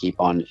I'm just going to keep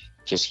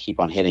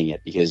on hitting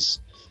it,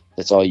 because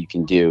that's all you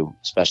can do,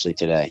 especially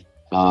today.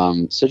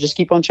 So just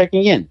keep on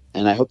checking in,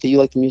 and I hope that you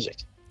like the music.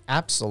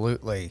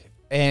 Absolutely.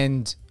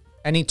 And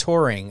any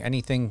touring,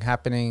 anything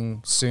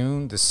happening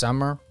soon this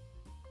summer?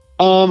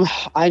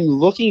 I'm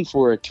looking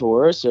for a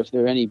tour. So if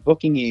there are any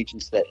booking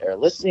agents that are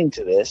listening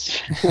to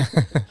this,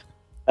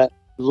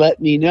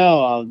 let me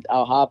know.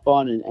 I'll hop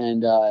on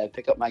and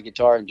pick up my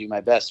guitar and do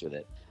my best with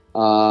it.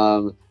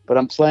 But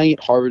I'm playing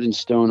at Harvard and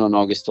Stone on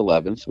August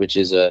 11th, which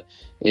is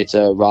it's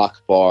a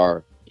rock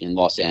bar in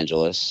Los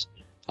Angeles.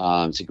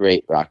 It's a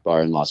great rock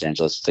bar in Los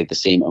Angeles. It's like the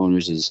same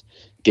owners as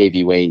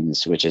Davy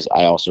Wayne's, which is,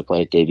 I also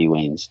play at Davy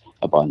Wayne's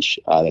a bunch.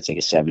 That's like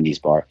a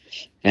 70s bar.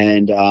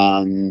 And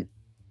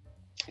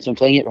so I'm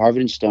playing at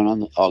Harvard and Stone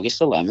on August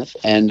 11th.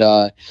 And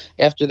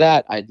after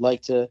that, I'd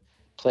like to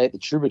play at the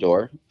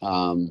Troubadour.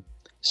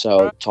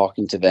 So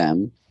talking to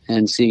them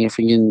and seeing if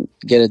we can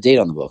get a date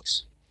on the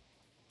books.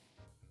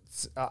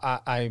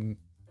 I'm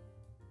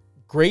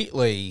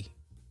greatly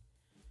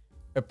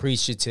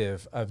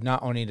appreciative of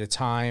not only the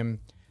time,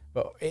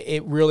 but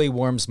it really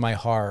warms my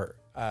heart,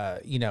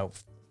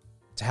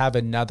 to have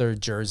another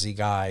Jersey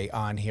guy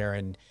on here.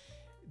 And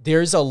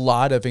there's a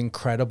lot of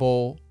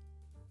incredible,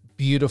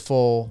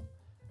 beautiful,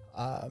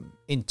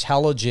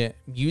 intelligent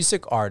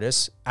music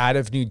artists out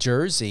of New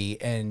Jersey.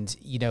 And,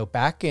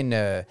 back in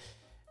the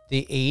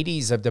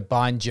 80s of the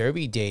Bon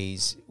Jovi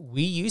days,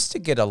 we used to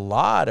get a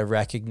lot of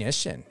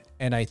recognition.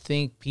 And I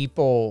think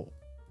people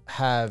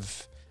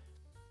have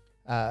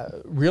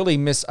really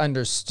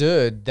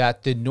misunderstood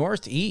that the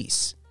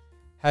Northeast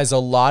has a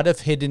lot of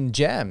hidden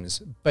gems,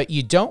 but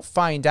you don't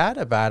find out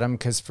about them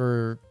because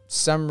for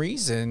some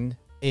reason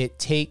it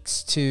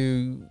takes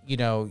to,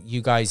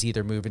 you guys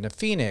either moving to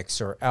Phoenix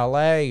or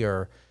LA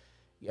or,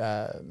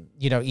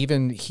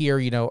 even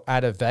here,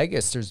 out of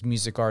Vegas, there's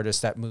music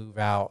artists that move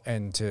out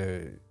and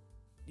to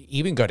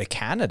even go to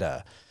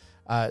Canada.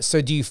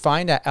 So do you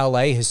find that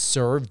LA has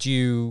served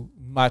you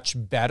much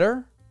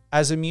better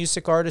as a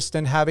music artist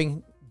than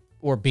having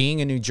or being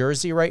in New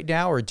Jersey right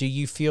now? Or do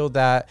you feel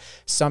that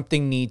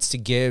something needs to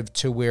give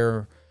to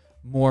where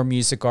more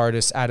music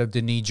artists out of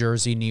the New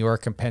Jersey, New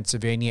York, and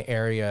Pennsylvania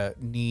area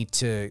need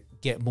to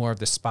get more of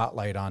the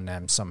spotlight on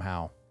them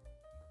somehow?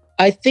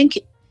 I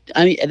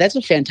mean, that's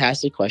a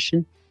fantastic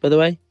question, by the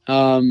way.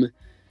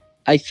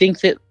 I think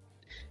that,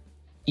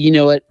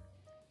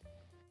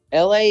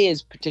 LA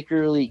is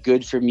particularly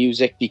good for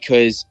music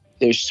because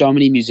there's so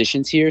many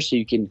musicians here, so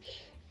you can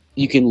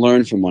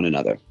learn from one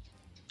another.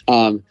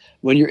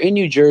 When you're in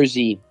New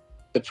Jersey,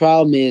 the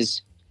problem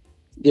is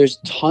there's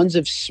tons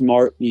of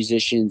smart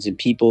musicians and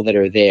people that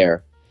are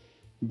there,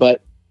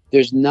 but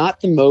there aren't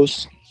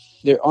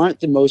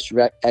the most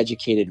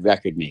educated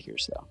record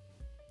makers, though.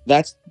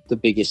 That's the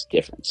biggest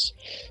difference.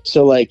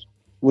 So like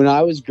when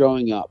I was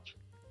growing up,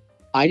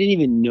 I didn't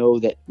even know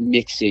that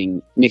mix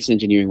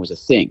engineering was a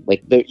thing.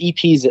 Like the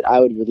EPs that I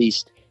would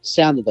release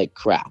sounded like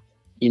crap,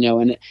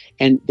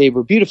 and they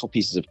were beautiful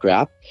pieces of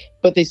crap,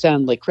 but they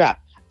sounded like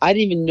crap. I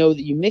didn't even know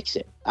that you mix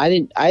it. I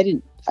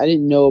didn't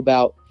know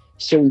about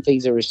certain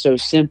things that were so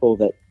simple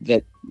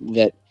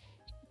that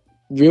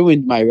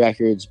ruined my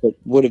records, but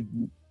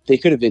they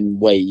could have been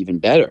way even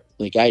better.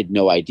 Like I had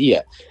no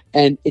idea.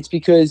 And it's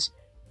because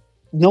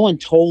no one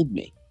told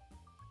me.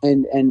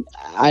 And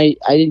I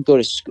didn't go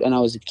to school, and I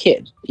was a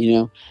kid,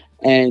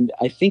 and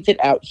I think that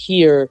out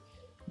here,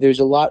 there's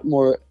a lot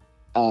more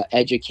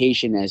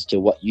education as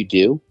to what you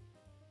do,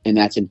 and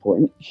that's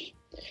important.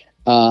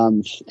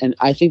 And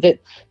I think that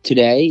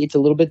today it's a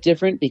little bit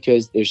different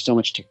because there's so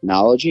much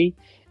technology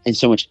and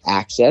so much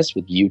access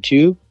with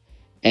YouTube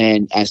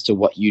and as to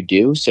what you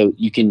do. So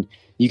you can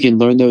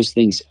learn those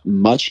things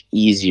much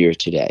easier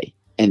today.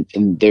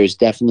 and there's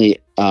definitely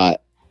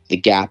the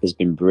gap has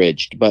been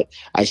bridged, but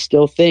I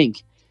still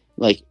think,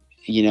 like,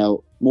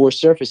 more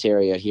surface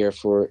area here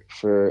for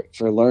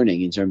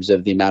learning in terms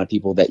of the amount of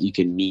people that you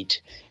can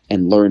meet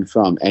and learn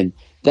from. And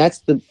that's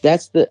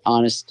the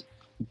honest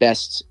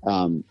best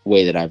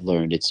way that I've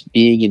learned. It's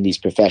being in these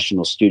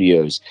professional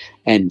studios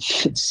and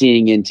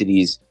seeing into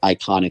these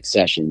iconic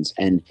sessions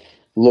and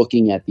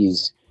looking at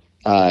these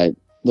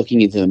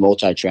looking into the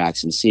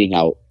multi-tracks and seeing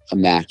how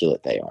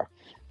immaculate they are,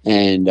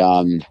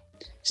 and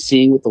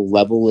seeing what the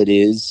level it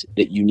is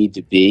that you need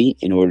to be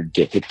in order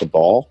to hit the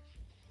ball.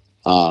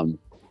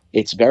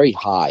 It's very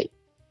high,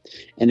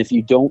 and if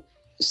you don't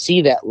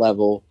see that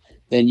level,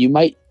 then you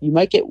might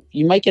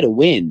get a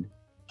win,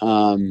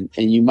 and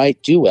you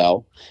might do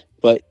well,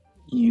 but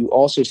you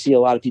also see a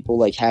lot of people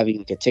like having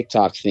like a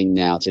TikTok thing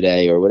now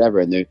today or whatever,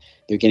 and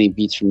they're getting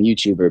beats from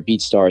YouTube or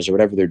BeatStars or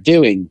whatever they're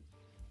doing,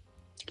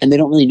 and they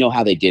don't really know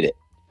how they did it.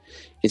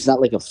 It's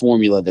not like a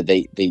formula that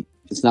they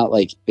it's not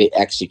like they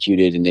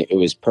executed and it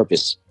was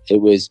purpose.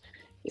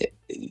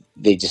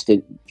 They just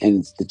did,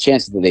 and the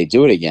chances that they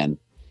do it again,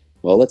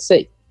 well, let's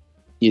see,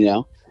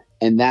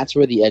 and that's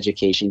where the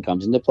education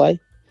comes into play.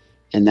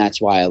 And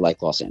that's why I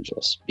like Los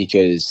Angeles,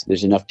 because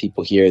there's enough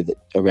people here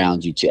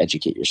around you to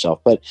educate yourself.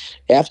 But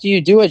after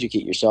you do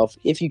educate yourself,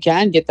 if you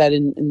can get that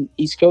in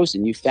East Coast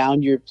and you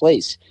found your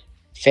place,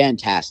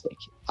 fantastic.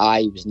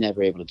 I was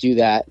never able to do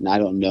that, and I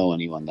don't know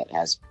anyone that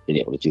has been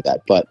able to do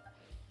that. But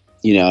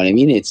you know what I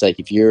mean? It's like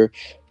if you're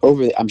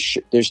over there, I'm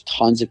sure there's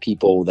tons of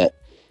people that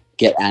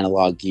get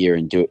analog gear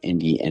and do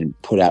indie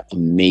and put out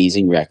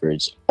amazing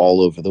records all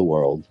over the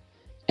world.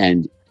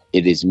 And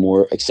it is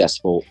more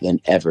accessible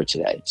than ever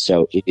today.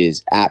 So it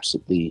is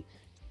absolutely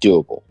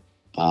doable.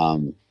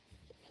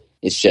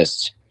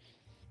 It's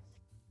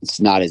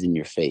not as in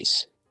your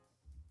face.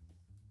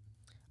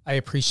 I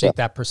appreciate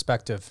that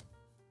perspective.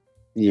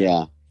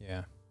 Yeah.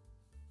 Yeah.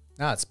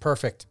 No, it's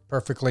perfect.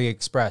 Perfectly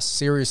expressed.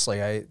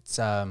 Seriously. I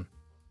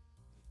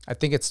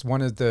think it's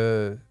one of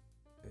the,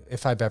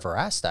 if I've ever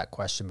asked that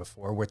question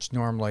before, which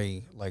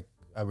normally like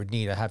I would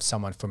need to have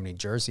someone from New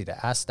Jersey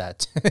to ask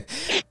that.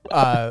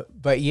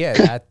 But yeah,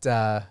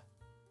 that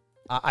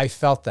I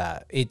felt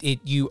that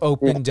you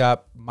opened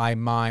up my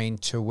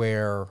mind to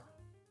where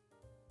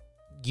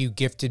you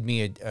gifted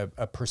me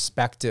a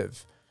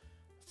perspective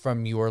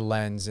from your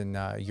lens and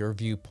your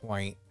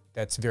viewpoint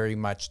that's very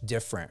much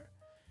different.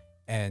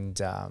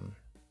 And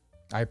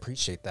I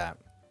appreciate that.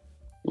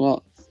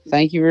 Well,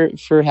 thank you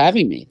for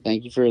having me.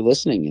 Thank you for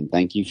listening, and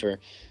thank you for,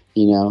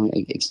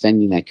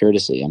 extending that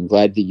courtesy. I'm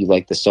glad that you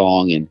like the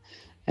song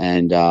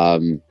and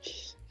to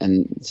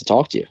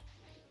talk to you.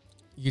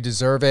 You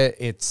deserve it.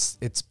 It's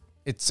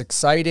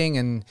exciting,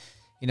 and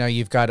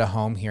you've got a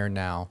home here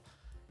now.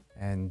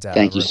 And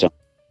thank you so much.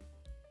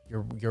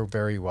 You're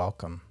very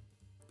welcome.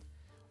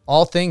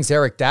 All things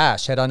Eric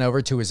Dash. Head on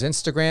over to his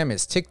Instagram,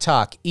 his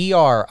TikTok,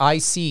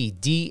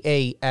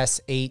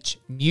 ERICDASH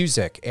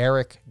Music,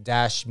 Eric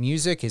Dash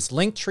Music. His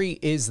link tree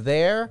is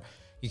there.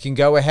 You can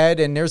go ahead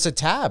and there's a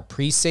tab,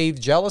 Pre-Save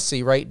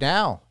Jealousy right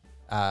now.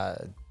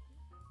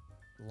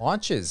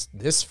 Launches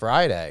this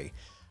Friday.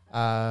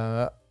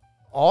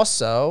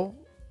 Also,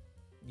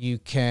 you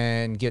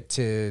can get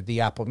to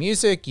the Apple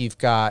Music. You've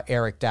got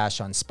Eric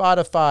Dash on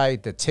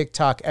Spotify, the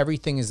TikTok,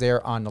 everything is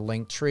there on the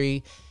link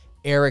tree.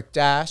 Eric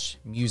Dash,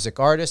 music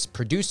artist,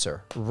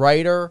 producer,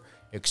 writer,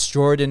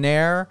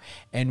 extraordinaire,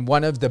 and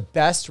one of the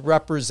best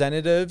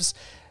representatives.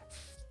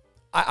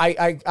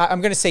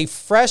 I'm going to say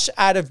fresh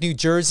out of New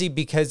Jersey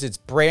because it's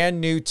brand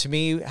new to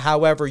me.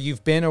 However,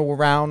 you've been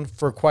around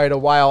for quite a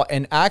while.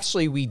 And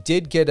actually, we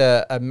did get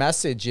a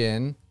message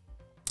in.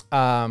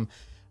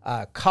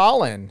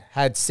 Colin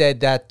had said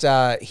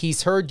that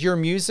he's heard your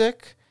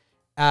music.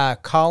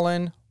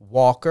 Colin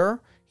Walker.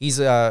 He's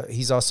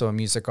also a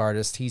music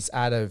artist. He's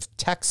out of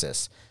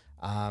Texas.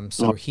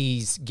 So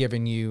he's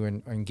given you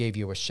and gave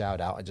you a shout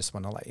out. I just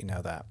want to let you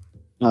know that.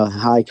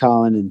 Hi,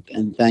 Colin,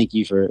 and thank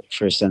you for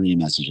sending a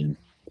message in.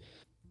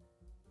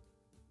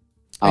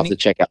 I'll have to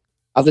check out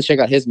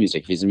his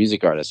music. If he's a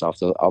music artist, I'm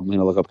going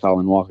to look up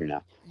Colin Walker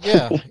now.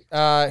 Yeah.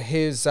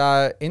 His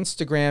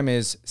Instagram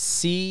is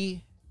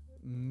C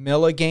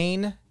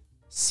Milligain,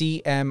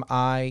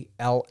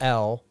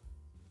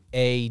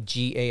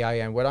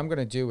 CMILLAGAIN. What I'm going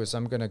to do is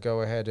I'm going to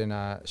go ahead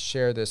and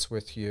share this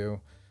with you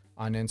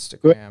on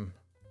Instagram.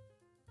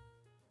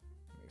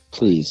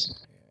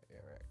 Please.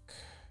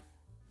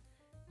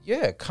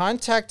 Yeah,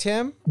 contact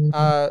him.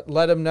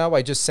 Let him know.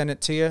 I just sent it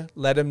to you.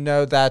 Let him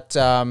know that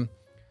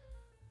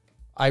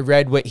I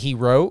read what he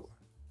wrote.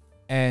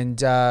 And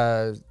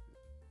that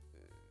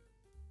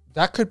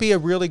could be a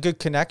really good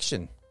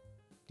connection.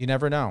 You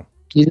never know.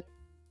 You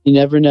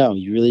never know.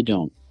 You really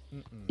don't.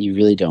 You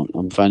really don't.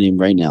 I'm finding him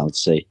right now.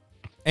 Let's see.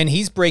 And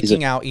he's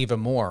breaking out even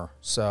more.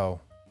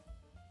 So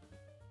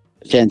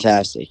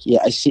fantastic. Yeah,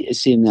 I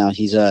see him now. I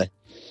think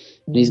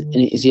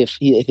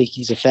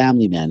he's a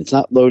family man. It's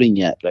not loading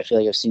yet, but I feel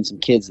like I've seen some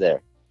kids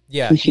there.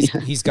 Yeah,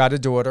 he's got a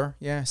daughter.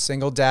 Yeah,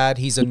 single dad.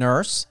 He's a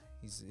nurse.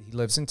 He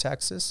lives in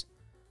Texas.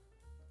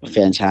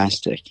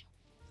 Fantastic.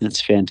 That's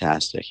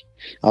fantastic.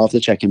 I'll have to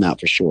check him out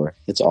for sure.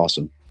 It's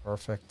awesome.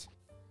 Perfect.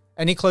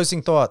 Any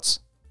closing thoughts?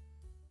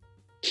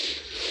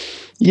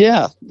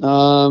 Yeah.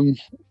 You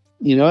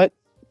know what?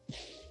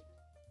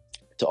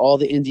 To all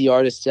the indie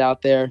artists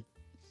out there,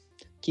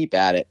 keep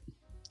at it.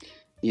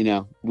 You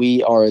know,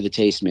 we are the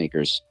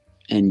tastemakers,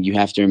 and you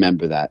have to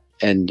remember that.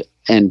 And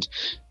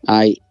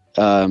I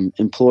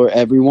implore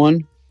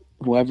everyone,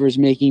 whoever is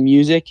making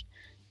music,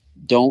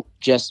 don't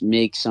just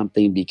make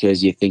something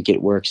because you think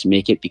it works.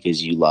 Make it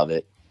because you love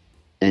it,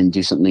 and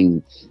do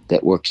something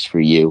that works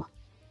for you.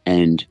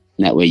 And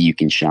that way you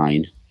can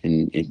shine,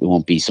 and it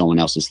won't be someone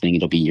else's thing.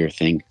 It'll be your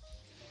thing.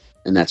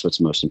 And that's what's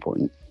most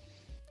important.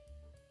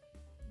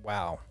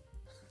 Wow.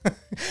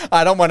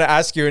 I don't want to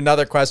ask you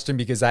another question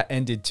because that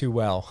ended too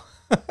well.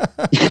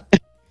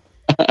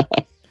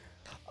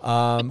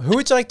 Who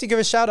would you like to give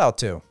a shout out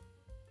to?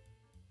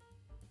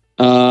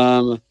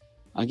 I'll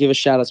give a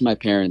shout out to my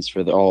parents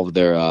for all of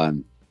their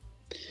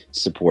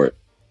support.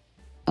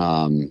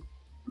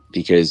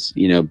 Because,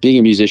 you know, being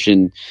a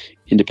musician,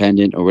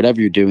 independent or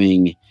whatever you're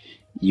doing,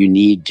 you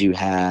need to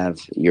have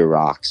your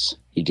rocks.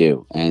 You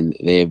do. And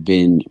they have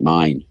been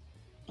mine.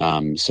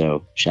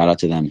 So shout out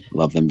to them.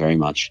 Love them very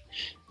much.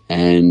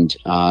 And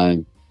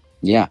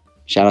yeah,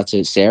 shout out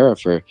to Sarah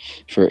for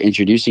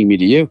introducing me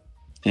to you.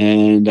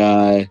 And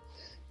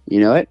you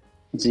know what?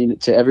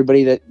 To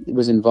everybody that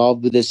was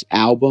involved with this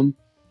album,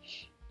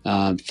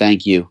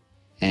 thank you.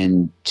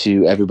 And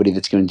to everybody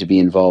that's going to be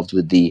involved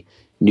with the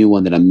new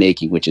one that I'm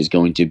making, which is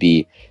going to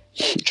be,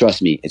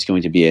 trust me, it's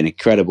going to be an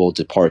incredible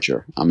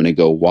departure. I'm going to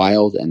go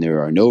wild, and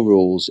there are no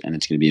rules, and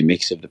it's going to be a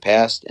mix of the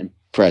past and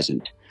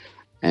present.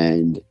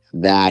 And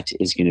that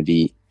is going to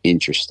be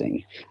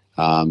interesting.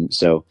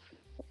 So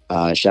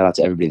shout out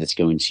to everybody that's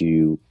going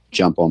to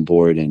jump on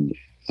board and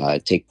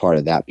take part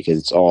of that, because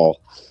it's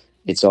all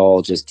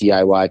just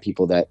DIY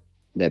people that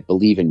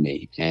believe in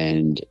me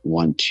and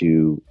want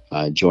to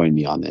join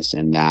me on this.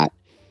 And that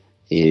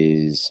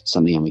is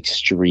something I'm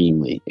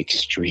extremely,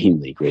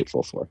 extremely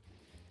grateful for.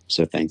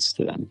 So thanks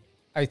to them.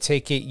 I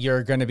take it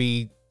you're going to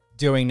be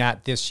doing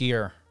that this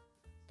year.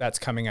 That's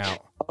coming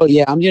out. Oh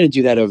yeah, I'm going to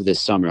do that over this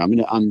summer.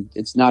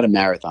 It's not a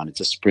marathon.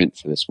 It's a sprint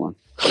for this one.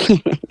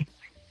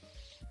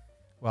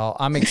 Well,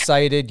 I'm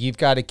excited. You've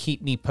got to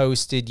keep me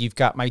posted. You've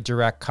got my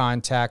direct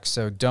contact,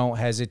 so don't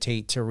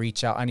hesitate to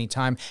reach out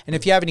anytime. And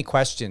if you have any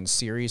questions,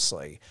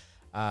 seriously,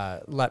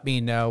 let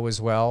me know as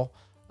well,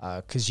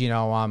 because, you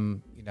know,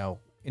 I'm, you know,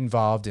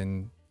 involved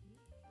in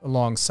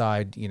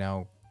alongside, you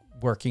know,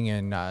 working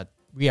in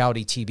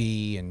reality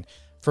TV. And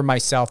for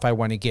myself, I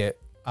want to get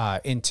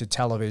into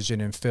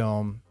television and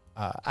film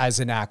as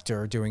an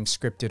actor, doing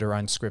scripted or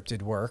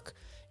unscripted work,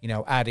 you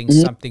know, adding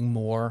something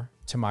more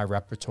to my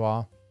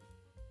repertoire.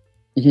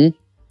 Mm-hmm.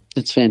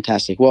 That's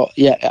fantastic. Well,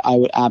 yeah, I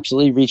would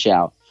absolutely reach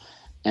out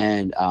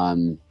and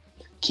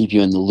keep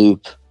you in the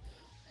loop.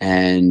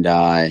 And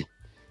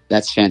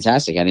that's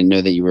fantastic. I didn't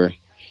know that you were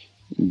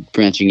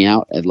branching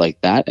out like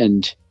that.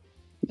 And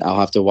I'll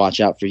have to watch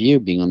out for you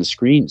being on the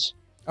screens.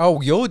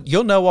 Oh,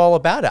 you'll know all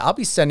about it. I'll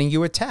be sending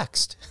you a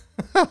text.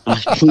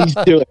 Please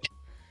do it.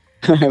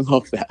 I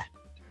love that.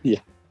 Yeah.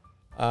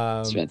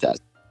 It's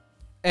fantastic.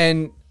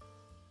 And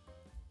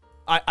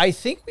I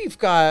think we've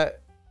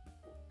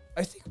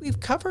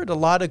covered a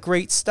lot of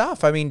great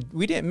stuff. I mean,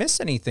 we didn't miss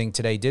anything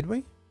today, did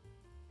we?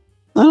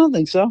 I don't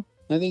think so.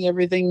 I think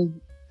everything,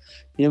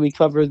 you know, we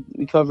covered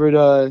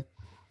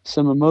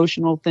some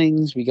emotional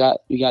things. We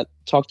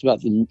talked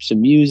about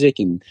some music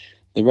and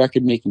the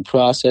record making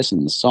process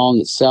and the song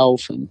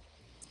itself, and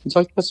we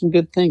talked about some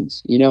good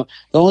things. You know,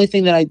 the only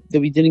thing that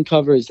we didn't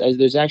cover is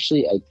there's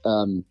actually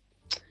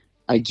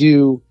I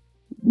do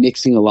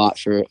mixing a lot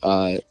for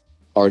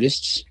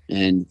artists,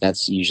 and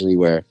that's usually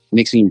where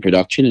mixing and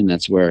production, and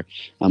that's where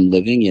I'm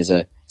living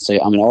so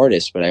I'm an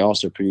artist, but I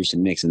also produce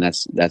and mix, and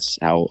that's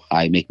how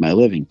I make my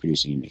living,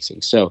 producing and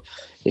mixing. So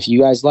if you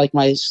guys like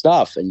my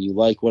stuff and you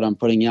like what I'm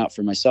putting out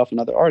for myself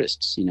and other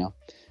artists, you know,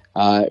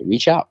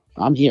 reach out.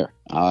 I'm here.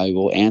 I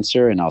will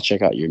answer, and I'll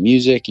check out your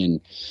music,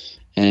 and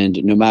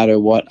no matter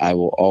what, I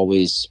will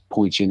always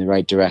point you in the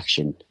right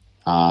direction.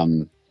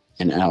 Or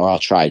I'll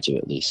try to,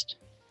 at least.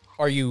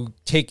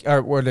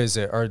 What is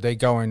it? Are they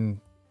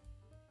going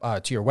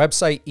to your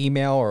website,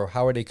 email, or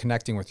how are they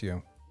connecting with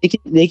you?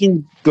 They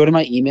can go to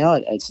my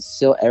email. It's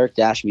still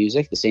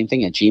Eric-Music, the same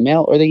thing, at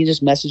Gmail, or they can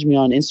just message me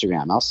on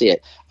Instagram. I'll see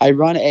it. I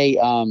run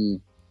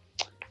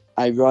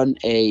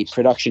a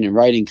production and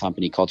writing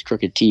company called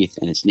Crooked Teeth,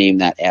 and it's named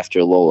that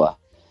after Lola,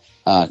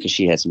 because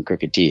she had some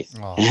crooked teeth.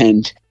 Oh.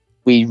 And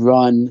we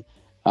run,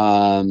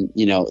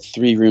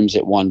 3 rooms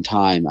at one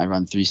time. I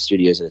run 3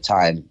 studios at a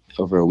time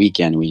over a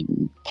weekend. We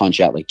punch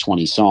out like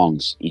 20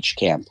 songs each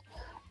camp.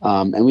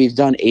 And we've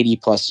done 80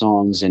 plus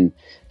songs and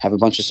have a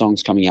bunch of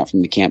songs coming out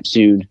from the camp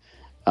soon.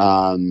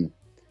 And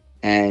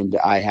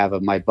I have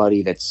my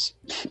buddy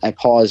I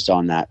paused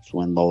on that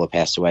when Lola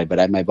passed away, but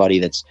I have my buddy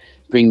that's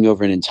bringing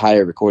over an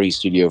entire recording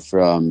studio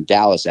from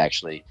Dallas,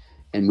 actually,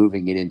 and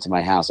moving it into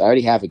my house. I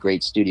already have a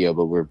great studio,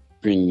 but we're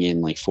bringing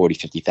in like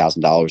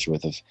 $40,000-$50,000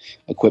 worth of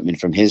equipment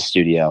from his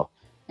studio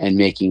and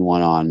making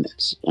one on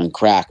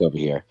crack over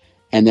here.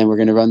 And then we're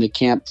going to run the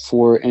camp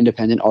for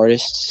independent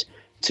artists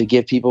to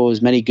give people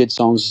as many good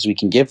songs as we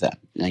can give them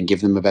and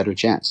give them a better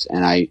chance.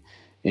 And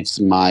it's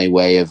my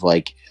way of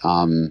like,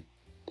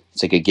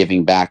 it's like a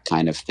giving back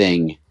kind of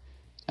thing.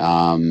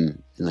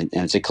 And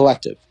it's a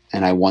collective.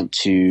 And I want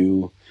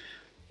to,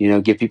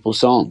 give people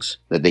songs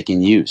that they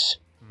can use.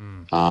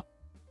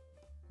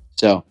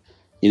 So,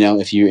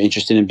 if you're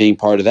interested in being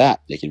part of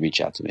that, they can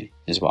reach out to me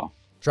as well.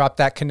 Drop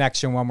that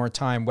connection one more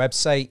time.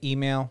 Website,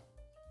 email.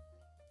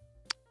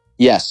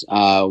 Yes.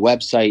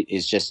 Website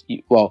is just,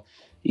 you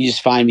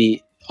just find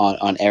me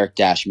on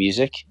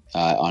Eric-Music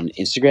on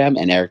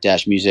Instagram and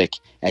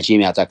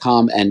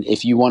Eric-Music@gmail.com. And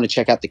if you want to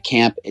check out the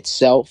camp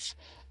itself,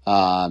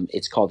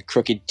 it's called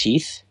Crooked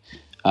Teeth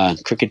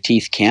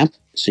Camp.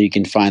 So you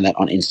can find that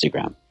on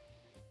Instagram.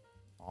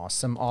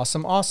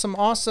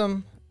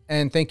 Awesome.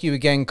 And thank you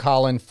again,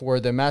 Colin, for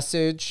the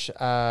message.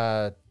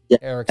 Eric's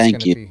going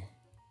to be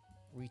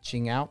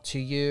reaching out to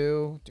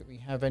you. Do we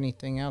have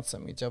anything else?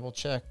 Let me double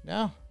check.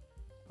 No.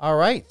 All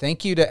right.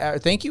 Thank you,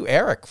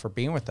 Eric, for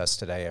being with us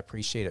today. I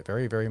appreciate it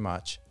very, very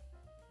much.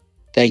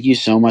 Thank you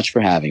so much for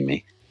having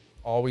me.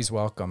 Always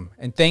welcome.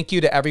 And thank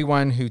you to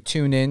everyone who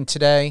tuned in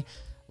today,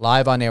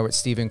 live on air with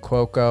Stephen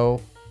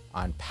Cuoco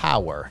on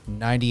Power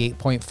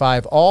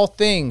 98.5. All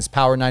things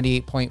Power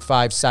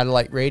 98.5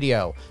 satellite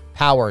radio,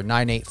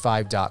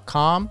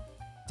 power985.com.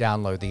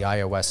 Download the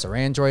iOS or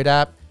Android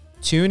app.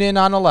 Tune in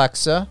on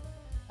Alexa.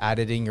 Add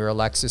it in your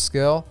Alexa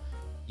skill.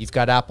 You've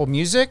got Apple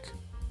Music.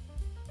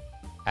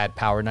 Add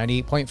Power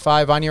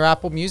 98.5 on your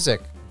Apple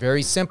Music.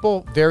 Very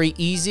simple, very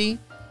easy.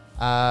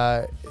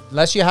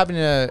 Unless you have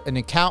an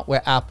account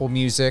with Apple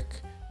Music,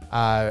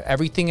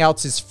 everything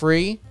else is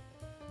free.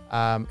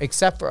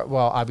 Except for,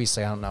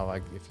 obviously, I don't know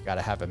if you got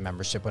to have a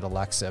membership with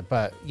Alexa.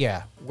 But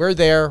yeah, we're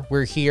there.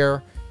 We're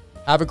here.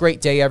 Have a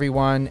great day,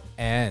 everyone.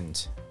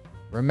 And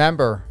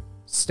remember,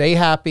 stay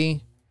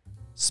happy.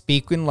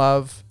 Speak in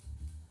love.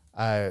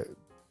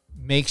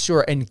 Make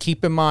sure and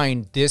keep in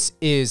mind, this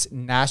is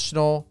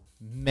National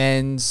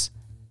Men's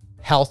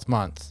Health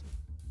Month.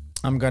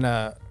 I'm going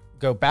to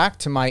go back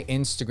to my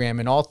Instagram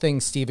and all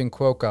things Stephen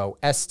Cuoco,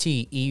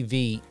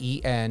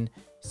 StevenCuoco.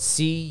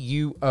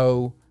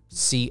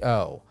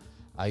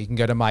 You can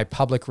go to my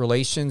public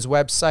relations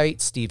website,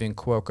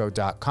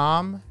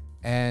 stephencuoco.com,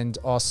 and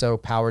also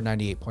Power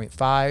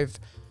 98.5,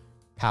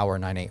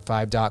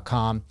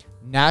 power985.com.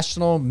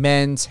 National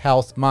Men's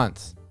Health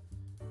Month.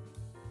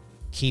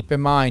 Keep in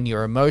mind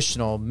your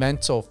emotional,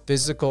 mental,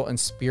 physical, and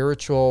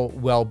spiritual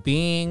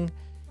well-being,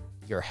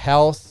 your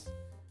health,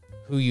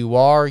 who you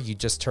are. You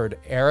just heard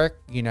Eric,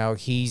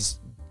 he's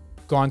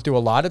gone through a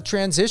lot of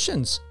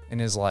transitions in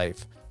his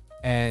life.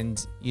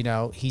 And,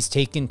 he's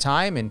taken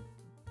time and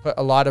put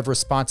a lot of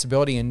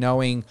responsibility in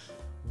knowing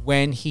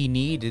when he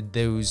needed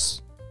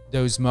those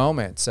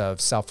moments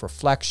of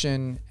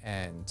self-reflection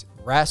and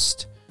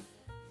rest.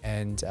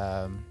 And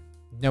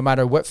no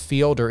matter what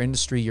field or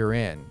industry you're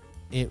in,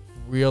 it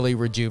really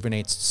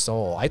rejuvenates the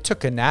soul. I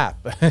took a nap,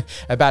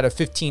 about a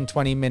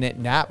 15-20 minute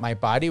nap. My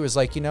body was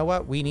like, you know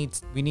what, we need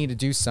to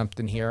do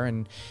something here.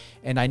 And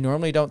I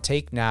normally don't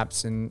take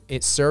naps, and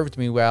it served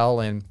me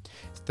well. And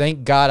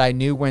thank God I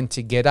knew when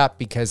to get up,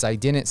 because I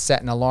didn't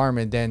set an alarm,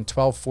 and then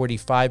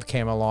 12:45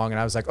 came along and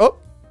I was like, oh,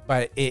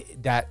 but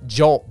that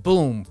jolt,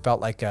 boom, felt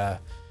like a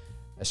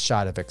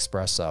shot of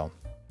espresso.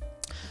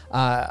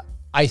 I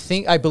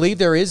believe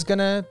there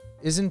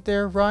isn't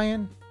there,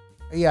 Ryan?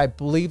 Yeah, I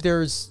believe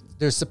there's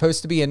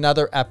supposed to be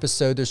another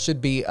episode. There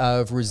should be,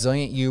 of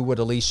Resilient You with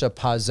Alicia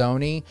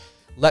Pazzoni.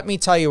 Let me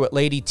tell you what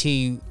Lady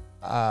T,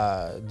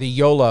 the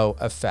YOLO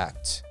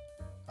effect,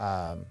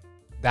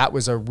 that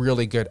was a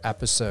really good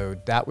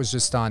episode. That was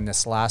just on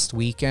this last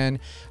weekend.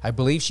 I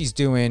believe she's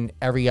doing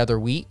every other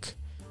week.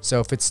 So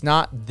if it's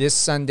not this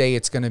Sunday,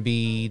 it's going to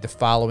be the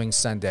following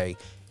Sunday.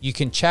 You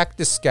can check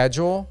the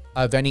schedule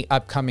of any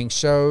upcoming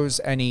shows,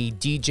 any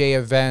DJ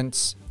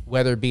events,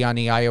 whether it be on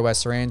the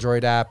iOS or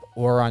Android app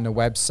or on the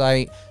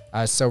website.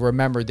 So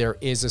remember, there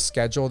is a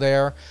schedule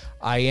there.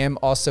 I am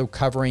also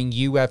covering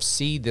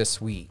UFC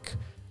this week.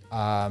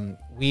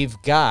 We've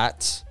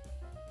got...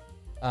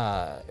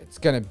 it's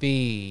going to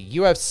be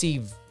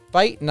UFC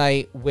Fight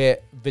Night with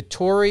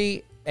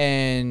Vettori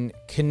and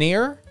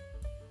Kinnear.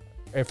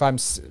 If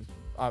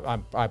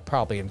I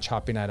probably am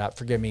chopping that up.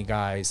 Forgive me,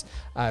 guys.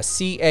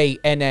 Cannonier.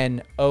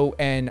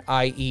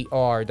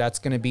 That's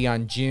going to be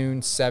on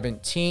June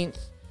 17th.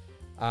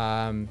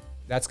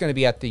 That's going to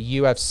be at the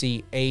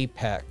UFC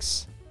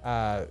Apex.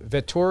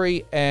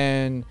 Vettori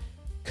and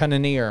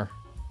Kinnear.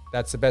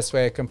 That's the best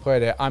way I can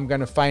put it. I'm going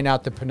to find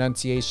out the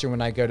pronunciation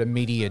when I go to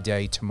Media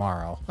Day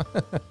tomorrow.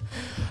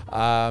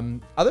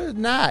 Other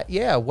than that,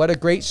 yeah, what a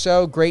great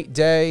show, great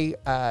day.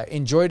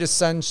 Enjoy the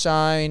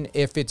sunshine.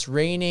 If it's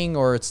raining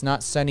or it's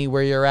not sunny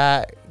where you're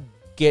at,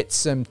 get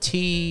some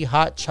tea,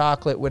 hot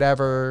chocolate,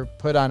 whatever,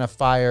 put on a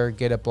fire,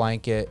 get a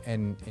blanket,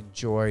 and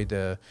enjoy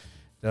the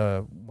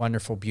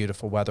wonderful,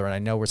 beautiful weather. And I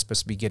know we're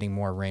supposed to be getting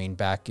more rain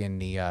back in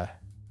the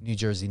New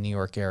Jersey, New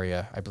York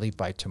area, I believe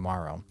by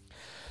tomorrow.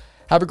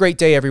 Have a great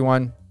day,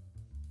 everyone.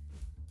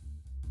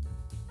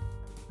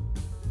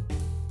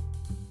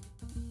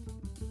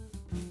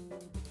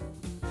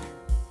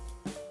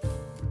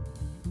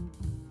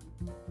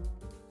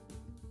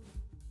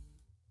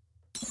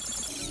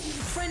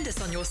 Find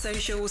us on your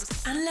socials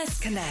and let's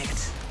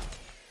connect.